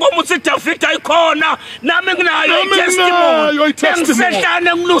ulusathi ngoba uthi David ayikhona nami nginayo i-testimony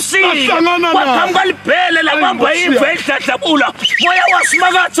engisehlane ngilusile waphamba libhele labamba imve edladlabula moya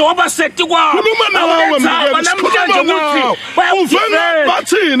wasimakathe wabasethi kwawo namhlanje ukuthi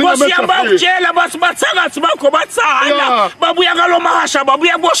bathini basiyamba ukutshela bathi bathakathi bakho bathana babuya kalomahasha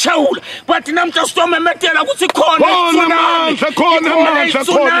babuya boshawula bathi namhla sitomemethela ukuthi khona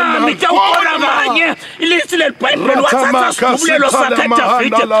tawukona kanye ilithi leBhayibheli wathatha sibulelo sakhe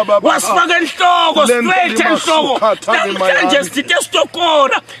David wasifaka enhloko straight enhloko namhlanje sithe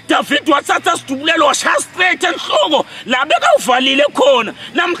sitokora David wathatha sibulelo washaya straight enhloko la beka uvalile khona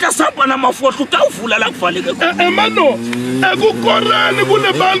namhla samba namafohlo utawuvula la kuvaleke khona emano ekukorani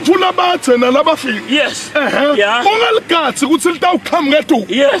kunebantu labathe nalabafika ungaligathi ukuthi litawuqhamuka edu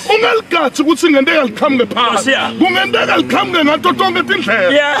ungaligathi ukuthi ngenteka liqhamuke phansi kungenteka liqhamuke ngato tonke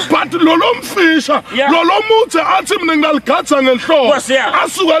indlela but lolo mfisha lolo muthi athi mina ngaligatha ngenhloko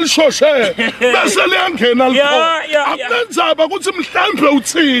asuka lishoshe bese liyangena likhona akunenzaba ukuthi mhlambe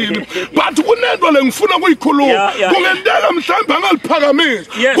uthini but kunento lengifuna ukuyikhuluma kungenteka mhlambe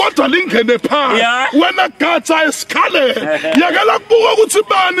angaliphakamisa kodwa lingene phansi wena gatha esikhale yakela kubuka ukuthi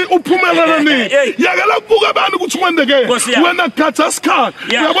bani uphumelela nini yakela kubuka bani ukuthi wendeke wena gatha esikhale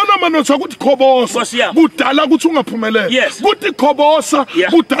uyabona manotha ukuthi khobosa kudala ukuthi ungaphumeleli kuthi khobosa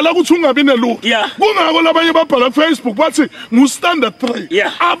kudala ukuthi ungabi nelutho kungako labanye babhala ku Facebook bathi ngu standard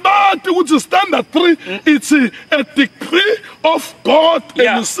 3 abathi ukuthi standard 3 it's a decree of God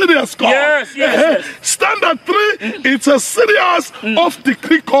and a serious God standard 3 it's a serious of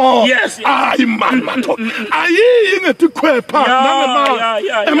decree God ay man mato ayi ngethi ngamakhwepha nangemali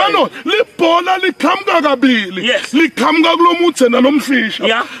emano libhola likhamka kabili likhamka kulomuthe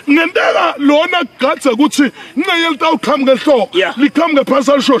nalomfisha ngendeka lona gadze ukuthi inqeye litawukhamka ehloko likhamka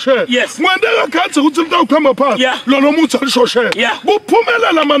phasa lishoshe ngendeka gadze ukuthi litawukhamka phasa lona muthe lishoshe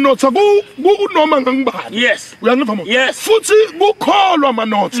kuphumelela amanotha kunoma ngangibani uyangiva mo futhi kukholwa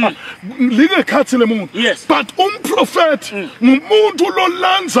amanotha lingekhathi lemuntu but umprofeti ngumuntu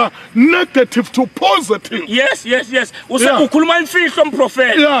lolanza negative to positive ukhuluma imfihlo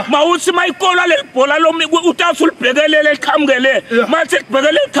umprofeti mawuthi mayikola lebhola lomi utathi ulibhekelele liqhamukele mathi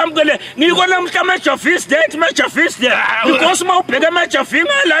libhekele liqhamukele ngiko namhla major fees date because mawubheke major fee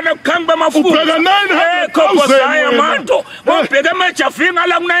ngalana kukhamba amafuthi ubheka 900,000 mando mawubheke major fee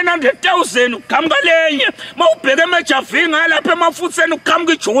ngala ku 900,000 uqhamuka lenye mawubheke major fee ngalapha emafutheni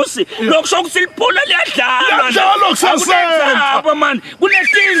uqhamuka ijuice lokusho ukuthi libhola liyadlala kusasenza man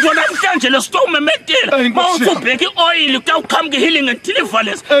kunetinto namhlanje lestorm emetela mawubheke oil uqhamuka healing and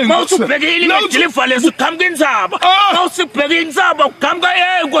deliverance mawubheke healing and deliverance uqhamuka inzaba mawusibheke inzaba uqhamuka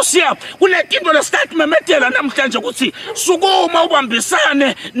nkosiyapha kunetinto lesithathu memetela namhlanje ukuthi sukuma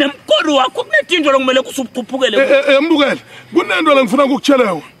ubambisane nemkolo wakho kunetinto lokumele kusukhuphukele embukele kunento lengifuna ukukutshela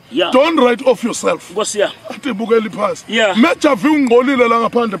yona don't write off yourself athi bukeli phasi major fee ungqolile la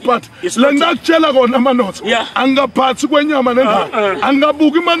ngaphandle but lengakutshela kona amanotha angaphathi kwenyama nendaba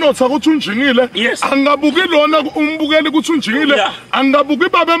angabuki amanotha ukuthi unjingile angabuki lona umbukeli ukuthi unjingile angabuki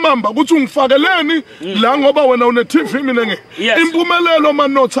babe mamba ukuthi ungifakeleni la ngoba wena une TV mina ngeke impumelelo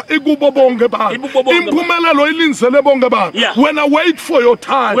amanotha ikubo bonke ba impumelelo ilinzele bonke ba when I wait for your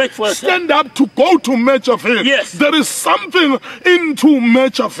time stand up to go to major fee there is something into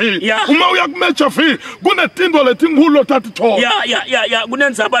major fee uma uya ku major fee kunetinto letinkhulu thathi thola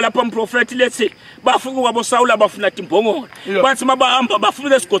kunenzaba lapha umprofeti lethi bafika kwabo Sawula bafuna timbongolo bathi mabahamba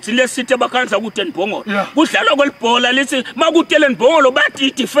bafika esigodini lesithe bakhanza kude nibhongolo kudlalwa kwelibhola lithi makutele nibhongolo bathi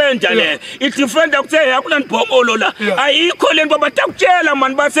idefender le idefender kuthe yakuna nibhongolo la ayikho lento batakutshela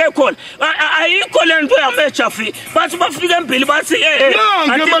man basekhona ayikho lento yamajor fee bathi bafika embili bathi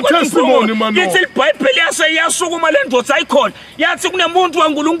testimony man lithi iBhayibheli yasukuma lendodza ayikhona yathi kunemuntu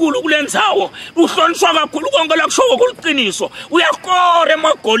waNkulunkulu kulenzawo uhlonishwa kakhulu konke la kusho ukuqiniso uyakore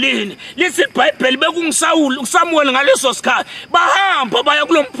emagolini lithi iBhayibheli bekunguSamuel ngaleso sikhathi bahamba baya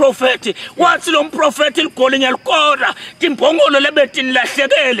kulomprofeti wathi lo mprofeti ligoli ngiyalikora timbongolo lebetini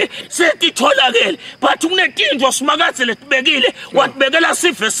lahlekele setitholakele but kunetinto simakathe letibekile watibekela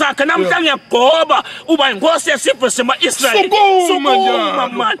Sipho Sakho namhla ngiyagoba uba inkosi yesipho sema-Israyeli sukuma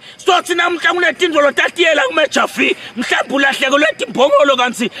man sothi namhla kunetinto lotatiyela kumajor fee mhlawumbe ulahlekelwe timbongolo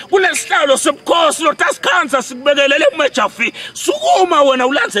kanti kunesihlalo sebukhosi lotasikhanza sikubekelele kumajor fee sukuma wena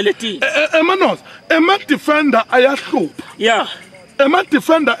ulandzele tinto emanotha ema-defender ayahlupha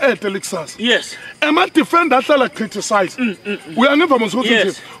ema-defender edelixas ema-defender ahlala criticize uyangiva mos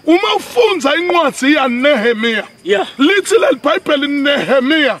ukuthi uma ufunza incwadi yaNehemiya lithi leli Bhayibheli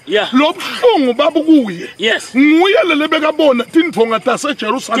Nehemiya lobuhlungu babukuye nguye lele bekabona tindvonga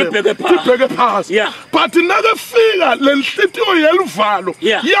taseJerusalem tibheke phasi but nakefika lenhlitiyo yeluvalo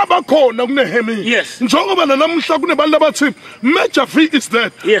yabakhona kuNehemiya njengoba namhla kunebantu abathi major fee is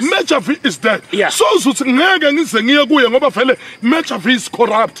dead major fee is dead so uzuthi ngeke ngize ngiye kuye ngoba vele major fee is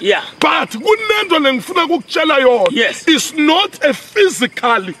corrupt but kunento lengifuna ukukutshela yona is not a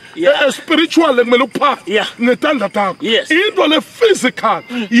physically a spiritual kumele uphathe ngetandla takho into le physical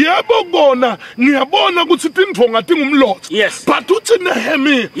yebo kona ngiyabona ukuthi tindvonga tingumlotha but uthi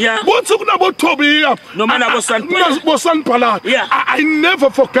Nehemiya kuthi kunabo Tobiya noma nabo Sanballat I never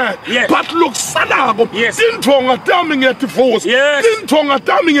forget but look salako tindvonga tami ngiyadivorce tindvonga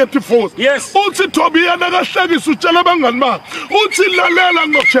tami ngiyadivorce uthi Tobiya nakahlekisa utshela abangani bakhe uthi lalela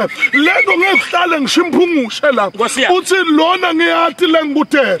ngokushe lento ngekuhlale ngishimphungushe la uthi lona ngiyathi la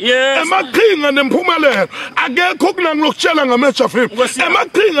ngikuthe emaqhinga nempumelelo akekho kunangilokutshela ngamajor fee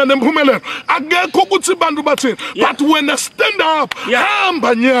emaqhinga nempumelelo akekho ukuthi bantu bathini but when I stand up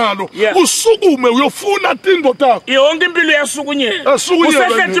hamba nyalo usukume uyofuna tinto takho yonke impilo yasukunyela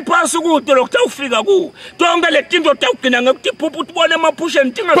usehlethi phasi kude lokuthe ufika ku tonke le tinto takugcina ngekuthi ubone amaphusha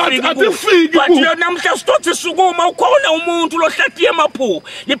ntingafiki but lo namhla sithi sukuma ukhona umuntu lohlatiye emaphupho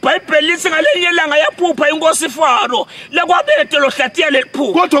iBhayibheli lithi ngalenye langa yaphupha inkosi Faro lekwabethe lohlatiye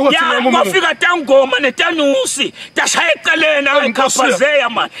leliphupho kwafika tangoma netanusi tashaya eceleni ekhaphazeya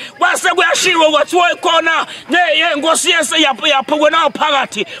man kwase kuyashiwo kwathi woyikhona inkosi yapho kwena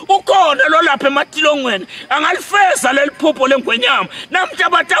phakathi ukhona lo lapha ematilongweni angalifeza leliphupho lengwenyama namhla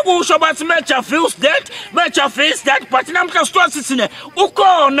batakusho bathi major fee is dead major fee is dead but namhla sithi sine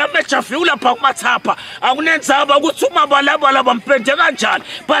ukhona major fee ulapha kumathapha akunenzaba ukuthi umabalabala bampende kanjani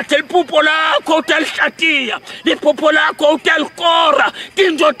but eliphupho lakho lakho utalihlatiya liphupho lakho utalikora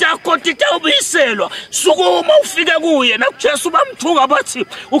tinzo takho titawubiselwa sukuma ufike kuye nakujesu bamthunga bathi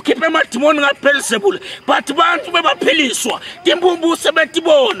ukhiphe amadimoni ngaBeelzebul but bantu bebaphiliswa timbumbuse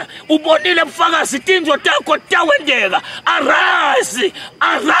betibona ubonile bufakazi tinzo takho tawendeka arise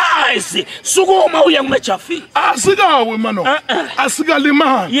sukuma uye ngumejafini asikawe mano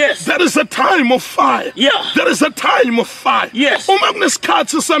asikalimali. Yes. There is a time of fire. Yeah. There is a time of fire. Yes. Uma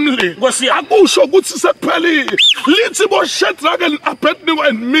kunesikhathi samlilo Nkosi yami. akusho ukuthi sekuphelile. Lithi bo Shadrach and Abednego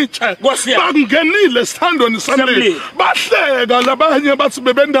and Meshach Nkosi yami. bangenile esithandweni samlilo bahleka labanye bathi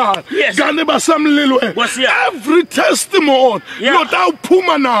bebendala Yes. kani basamlilweni. Nkosi yami. Every testimony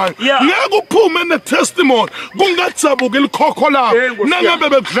lotawuphuma nayo ngeke uphume ne-testimony kungatsabuki likhokho lakho nangabe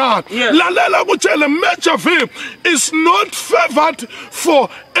bekudlala. Lalela kutshele Mejavim is not favored for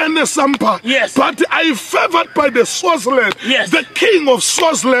any somebody, but I favored by the Swaziland, the king of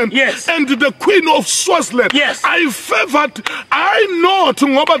Swaziland, and the queen of Swaziland. I favored. I not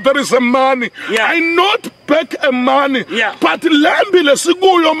ngoba there is a money. I not back a money, but lambile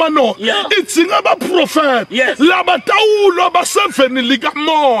sikuyo mano. It's ngaba prophet. Laba tawulo basefeni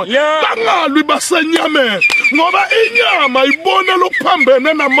likamoya. Bangalwi basenyame. Ngoba inyama ibona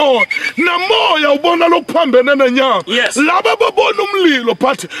lokuphambene namoya. Namoya ubona lokuphambene nenyama. Laba babona umlilo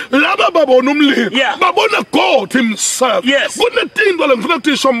but laba babona umlilo babona God himself. Kunetinto lengifuna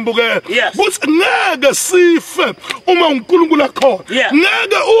ukuthi shombukele. Kuthi ngeke sife uma uNkulunkulu akhona.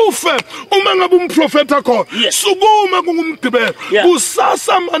 Ngeke ufe uma ngabe umprofeti akhona. Sukuma kungumgibelo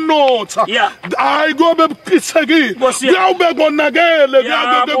kusasa manotha hayi kobe bukhithekile kuyawube konakele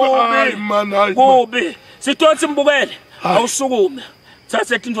hayi man hayi kubi sithothi mbukele awusukume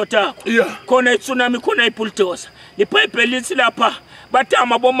thathe tinto takho khona itsunami khona ibulldozer iBhayibheli lithi lapha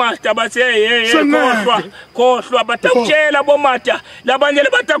batama bomasta bathi khohlwa batakutshela bomata labanye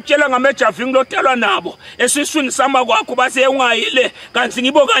batakutshela ngamejaving lotelwa nabo esiswini sama kwakho base ungayile kanti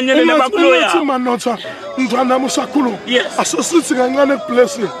ngibo kanye lebakuloya manotha mntwana musakhuluma asosithi kancane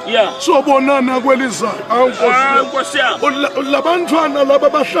kublessing sobonana kwelizayo Nkosi yami labantwana laba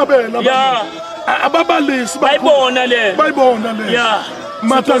bahlabela ababalisi bayibona le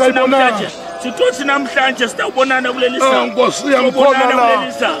matha kayibona sithothi namhlanje sitawubonana kuleli samba Nkosi yami khona la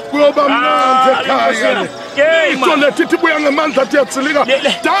kuyoba mnandi ekhaya itoilet ithi buya ngamandla athi yatsilika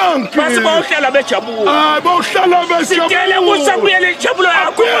danki base bawuhlala bejabula hayi bawuhlala bejabula sitele ukuthi akuyele injabulo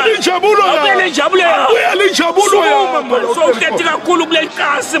yakho akuyele injabulo yakho so ukhethi kakhulu kuleli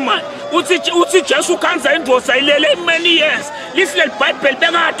kasi man uthi Jesu khanza indosa ilele many years lisile iBhayibheli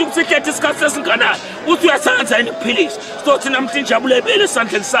bengathi ukuthi ikhethi isikhathi sesinganani uthi uyasanza yini ukuphilisa so thina namhla injabulo ebele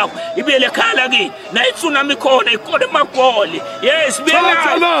esandleni sakho ibele khala kini na itsunami khona ikona emagoli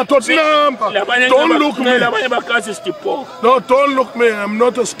don't look me labanye bakazi Sipho no don't look me I'm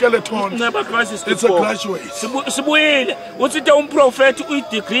not a skeleton it's a graduate sibuyile uthi te umprofeti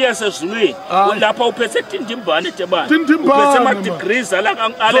uyidegree yasezulwini lapha uphethe tindimbane tebani uphethe ama degrees ala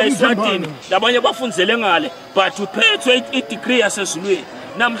eswatini labanye bafundzele ngale but uphethwe idegree yasezulwini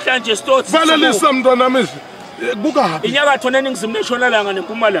namhlanje stothi balelisa mntwana mizi kukapi inyakatho neningizimu neshonalanga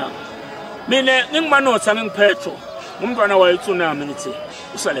nempumalanga mina ngingimanotha ngingiphetho umntwana wayetsunami nithi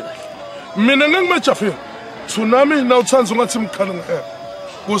usale kahle mina ngingimejafini tsunami nawuthanza ungathi mkhalo ngeke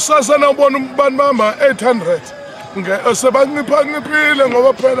kusasa nawubona umbani bama 800 sebanciphile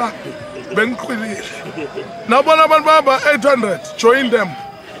ngoba phela bengiqhwilile nabona abantu bama 800 join them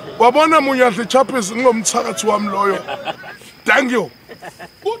wabona munyadli chapis ngomthakathi wami loyo thank you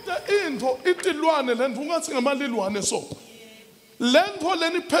kude into itilwane lento ungathi ngamalilwane so lento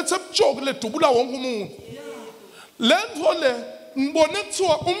leni phethe ebujoko ledubula wonke umuntu lento le ngibone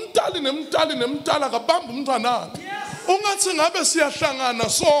kuthiwa umntali nemntala kabamba umntwanami ungathi ngabe siyahlangana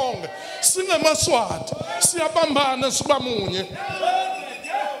sonke singemaswati siyabambana siba munye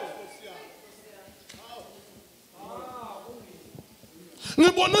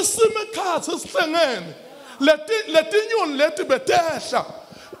ngibone sime ekhathe sihlengene letinyoni leti betehla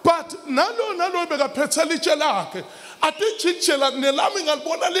but nalo bekaphethe litshe lakhe atijikjela nelami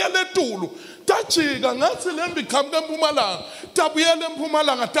ngalibona liya letulu tajika ngathi lembi iqhamuka eMpumalanga tabuyela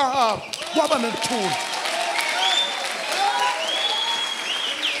eMpumalanga tahamba kwaba nekuthula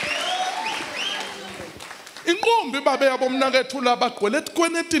inqumbi babe yabo mnakethu labagqwele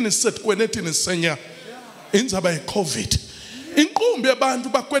etikwenetini sisetikwenetini senya indzaba yeCovid inqumbi yabantu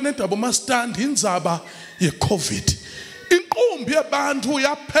bakweneta bomastand indzaba yeCovid inqumbi yabantu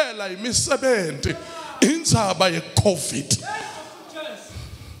yaphela imisebenzi indzaba yeCovid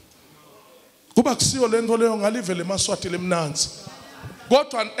kuba kusiyo lento leyo ngalivele emaswati lemnanzi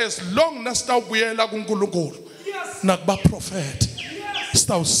kodwa as long nasitawubuyela kuNkulunkulu nakuba prophet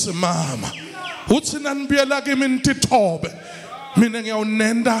sitawusimama uthi nanibuyela kimi nitithobe mina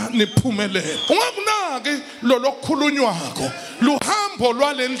ngiyawunenda niphumelele ungakunaki lo lokukhulunywako luhambo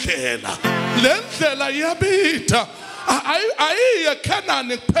lwalendlela lendlela iyabitha ayiye Canaan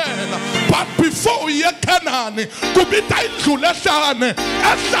kuphela but before uye Canaan kubita indlu ehlane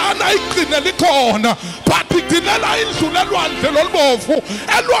ayigcine likhona but igcinela indlu elwandle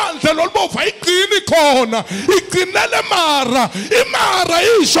lolubovu ayigcini khona igcinele imara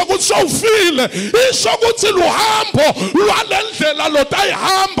isho ukuthi sowufile isho ukuthi luhambo lwalendlela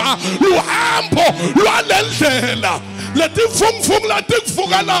lotayihamba luhambo lwalendlela letifungfung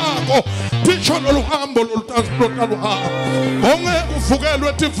latikvukelako tisho loluhambo loluhambo onge uvukelwe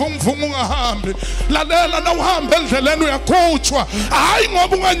etivungvungu ungahambi lalela nawuhamba endleleni uyakhutshwa hayi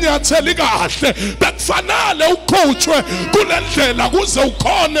ngoba unganyatheli kahle bekufanele ukhutshwe kule ndlela kuze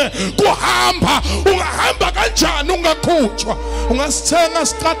ukhone kuhamba ungahamba kanjani ungakhutshwa ungasithenga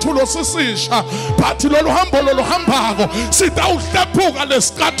isicathulo sisisha but loluhambo loluhambako sidawuhlephuka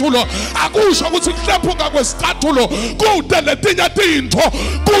lesicathulo akusho ukuthi kuhlephuka kwesicathulo kude letinye tinto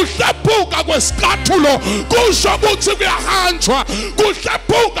kuhlephuka kwesicathulo kusho ukuthi kuyahanjwa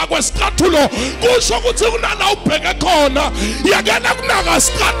kuhlephuka kwesicathulo kusho ukuthi kunala ubheke khona yakena kunaka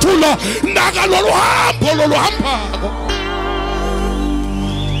isicathulo naka loluhambo loluhambako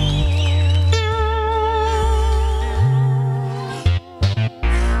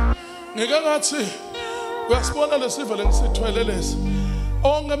ngeke ngathi uyasibona lesive lengisithwele lesi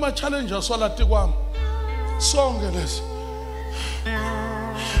onke ama challenges walati kwami sonke lesi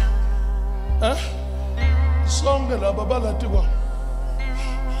sonke laba balati kwami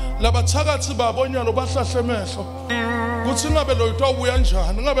laba thakathi babonyalo bahlahle emehlo kuthi ngabe lo yitwa ubuya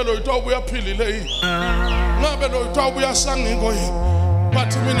njani ngabe lo yitwa ubuya philile yini ngabe lo yitwa ubuya sangiko yini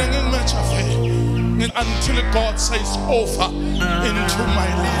but mina ngingimecha vele until God says over into my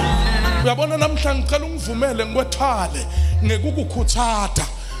life uyabona namhla ngicela ungivumele ngikwethale ngekukukhuthatha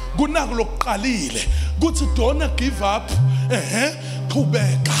kunako lokuqalile kuthi don't give up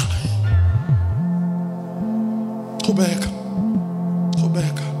qhubeka qhubeka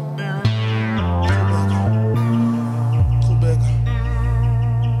qhubeka qhubeka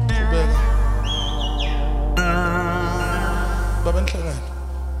qhubeka baba Nhlangano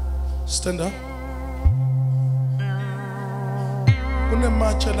stand up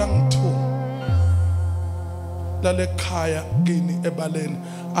kunematshe la ngithu lalekhaya kini ebaleni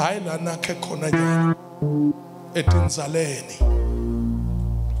hayi la nakhe khona nyana etinzaleni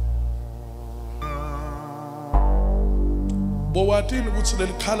bowatini ukuthi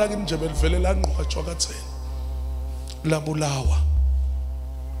lelikhala kini nje belivele lanqwatshwa katheni labulawa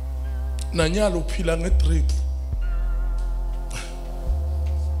nanyalo uphila ngedrip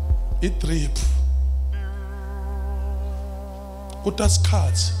idrip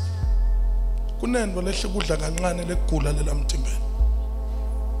kutasikhathi kunento lehle kudla kancane legula lelamtimbeni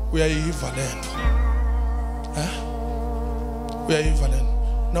uyayiva lento uyayiva lento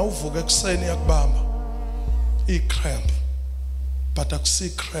na uvuka ekseni yakubamba icramp but akusi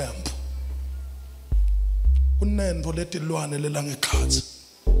cramp kunento letilwane lelangekhathi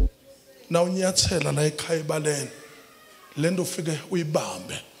na unyathela la ekhaya ebaleni lento ufike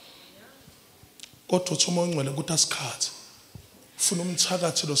uyibambe kodwa uthi umoya ongcwele ukuthi asikhathi ufuna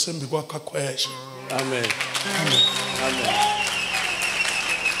umthakathi lo sembi kwakho akhweshe amen amen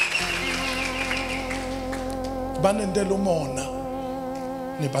banendela umona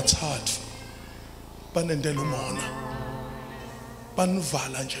nibathathu banendela umona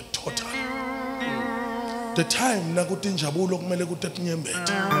banivala nje total the time nakuthi injabulo kumele kuthi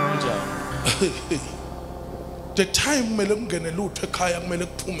etinyembethe the time kumele kungene lutho ekhaya kumele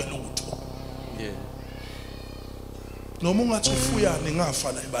kuphume lutho noma ungathi ufuyani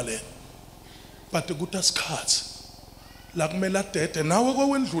ngafa la ebaleni but ukuthi asikhathi la kumele adede nawe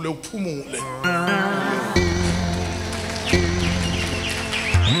kwendlule uphumule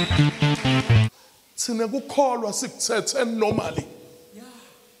sine kukholwa sikuthethe normally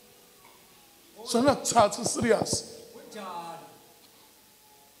singakuthathi serious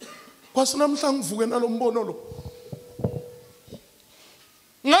kwasinamhla ngivuke nalombono lo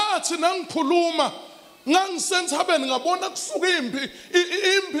ngathi nangikhuluma ngangisenthabeni ngabona kusuka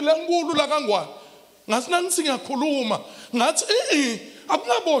impi lenkulu la kangwane ngasina ngithi ngiyakhuluma ngathi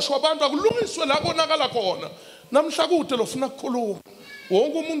akunaboshwa abantu akulungiswe la konakala khona namhla kude lofuna ukukhuluma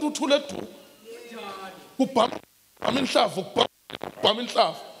wonke umuntu uthule edu kubhama inhlavu kubhama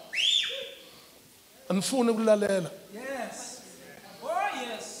inhlavu anifune ukulalela yes oh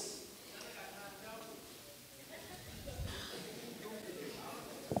yes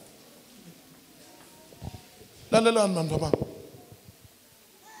lalelani bantu baba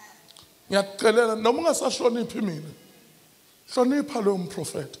Ngiyakucelela noma ungasahloniphi mina. Hlonipha lo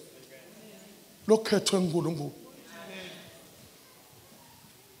mprofeti. Lokhethwe nguNkulunkulu.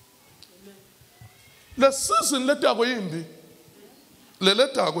 Le season letako yimbi. Le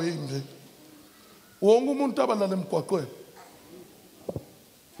letako yimbi. Wonke umuntu abalala emgwaqweni.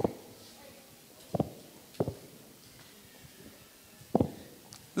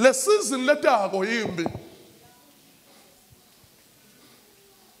 Le season letako yimbi.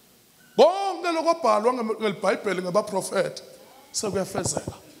 Bonke lokubhalwa ngeBhayibheli ngabaprofeti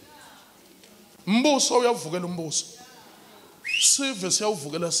sekuyafezeka. Mbuso uyavukela umbuso. Sive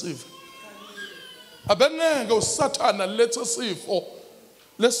siyavukela sive. Abenenge uSathana lethe sifo.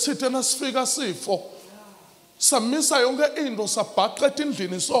 Lesithe nasifika sifo. Samisa yonke into sabhaqetha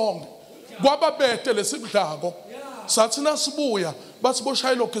endlini sonke. Kwababethe lesikudlako. Sathi nasibuya bathi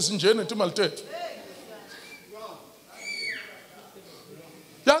boshaya lokho isinjene etimali tethu.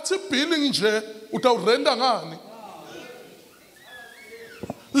 Yathi billing nje utawurenda ngani?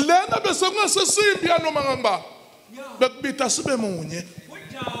 Lena bese kungasesimbi yanoma ngangibani. Bekubita sibe munye.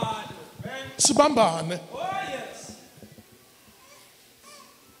 Sibambane.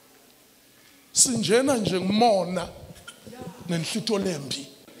 Sinjena nje ngimona nenhlito lembi.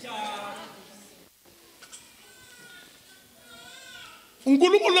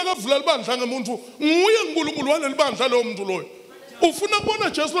 uNkulunkulu akavula libandla ngemuntu, nguye uNkulunkulu waleli bandla lo muntu loyo. Ufuna kubona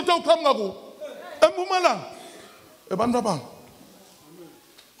Jesu lo uqhamuka ku eMpumalanga ebantu abanga.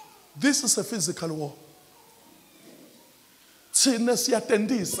 This is a physical war. Thina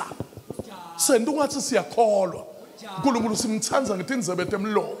siyatendisa. Senda ungathi siyakholwa. uNkulunkulu simthanza ngetinzebe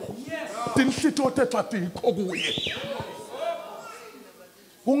temlomo. Tinhlito tethwa tikho kuye.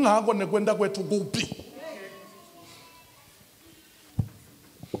 Kungako nekwenta kwethu kuphi.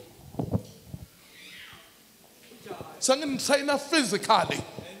 Sangin physically.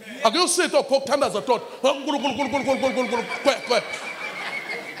 Akuyositha ukuthandaza tot.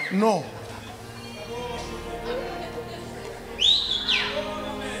 No.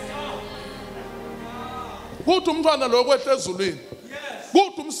 Kuthi umntwana lo kwethe ezulwini.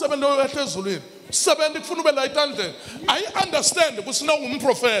 Kuthi umsebenzi lo kwethe ezulwini. Sebenza kufuna ube la etandleni. I understand ukuthi na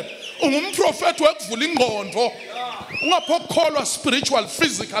ungumprofeti. Ungumprofeti wekuvula ingqondo. Ungaphokholwa spiritual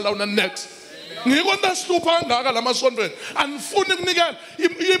physical awuna next. Ngiko ndasihlupha kangaka lamasondweni anifuni ukunikela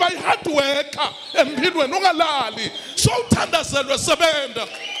iba ihard worker empilweni ungalali so uthandazelwe sebenda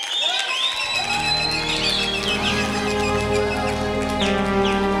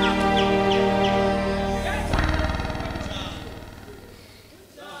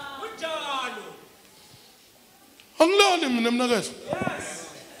angilali mina mnakethu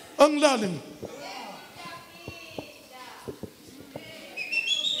angilali mina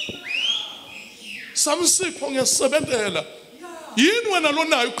Sipho ngesebentela yini wena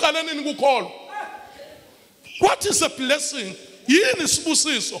lonayo uqala nini ukukholwa What is a blessing yini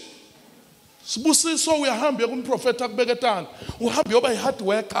sibusiso Sibusiso uyahamba kumprofeti akubeketana uhamba yoba ihard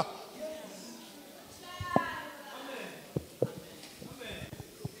worker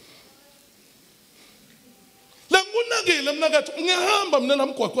Lengunakile mnakethu ngihamba mina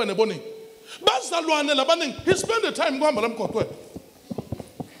namgwaqweni ebonini bazalwane labaningi he spend the time kuhamba lamgwaqweni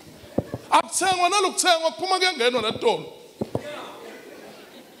Akuthengwa nalokuthengwa kuphuma kuyangenwa netolo.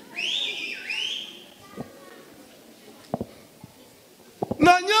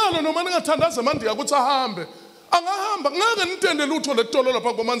 Nanyalo noma ningathandaza manje ukuthi ahambe. Angahamba ngeke nitende lutho letolo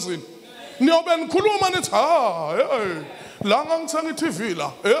lapha komanzini. Niyobe nikhuluma nithi la ngangithenga iTV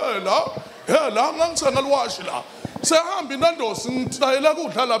la. La ngangithenga liwashi la. Sehamba inandosi ngithayela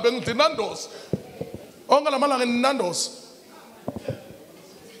kudla lapha engidla inandosi. Onke lamalanga inandosi.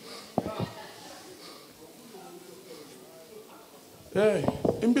 Hey,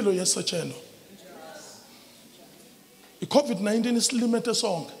 impilo yesachelo. COVID-19 is limited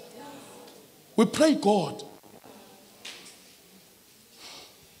song. We pray God.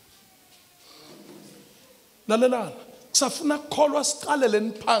 Lalelana, safuna kholwa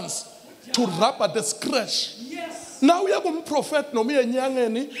siqalele phansi to rubber the scratch. Now uye kumprofeti noma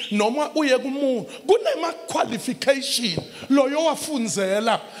uyenyangeni noma uye kumuntu kunema qualification loyo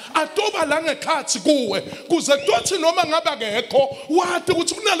wafunzela atoba la ngekhathi kuwe kuze tothi noma ngabe akekho wathi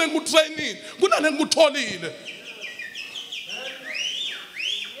ukuthi kunale ngutraining kunale ngutholile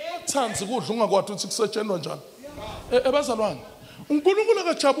thanzi kudla ungakwathi ukuthi kusetshenzwa njani ebazalwane uNkulunkulu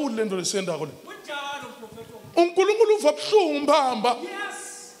akajabuli lento lesiyendako le uNkulunkulu uva buhlungu mbamba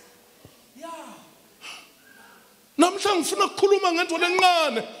Namhla ngifuna ukukhuluma ngento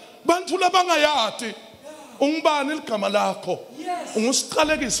lencane bantu labangayati ungibani igama lakho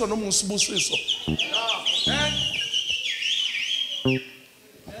ungusiqalekiso noma ungusibusiso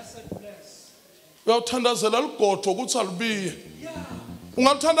uyawuthandazela ligodo ukuthi alubiye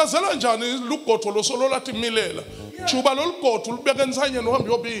ungaluthandazela njani lugodo losolo lathi milela juba loligodo ulibeka ensanyeni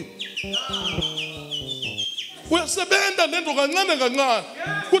uhambe yobiya uyasebenta lento kancane kancane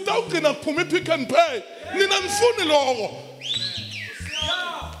kuthi awugcina kuphuma ipick and pay nina nifuni lokho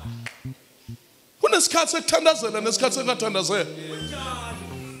kunesikhathi sekuthandazela nesikhathi sengathandazela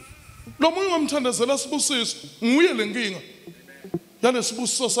lo munye wamthandazela Sibusiso nguye lenkinga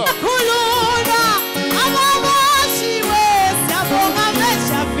yalesibusiso sakhe khulula ababa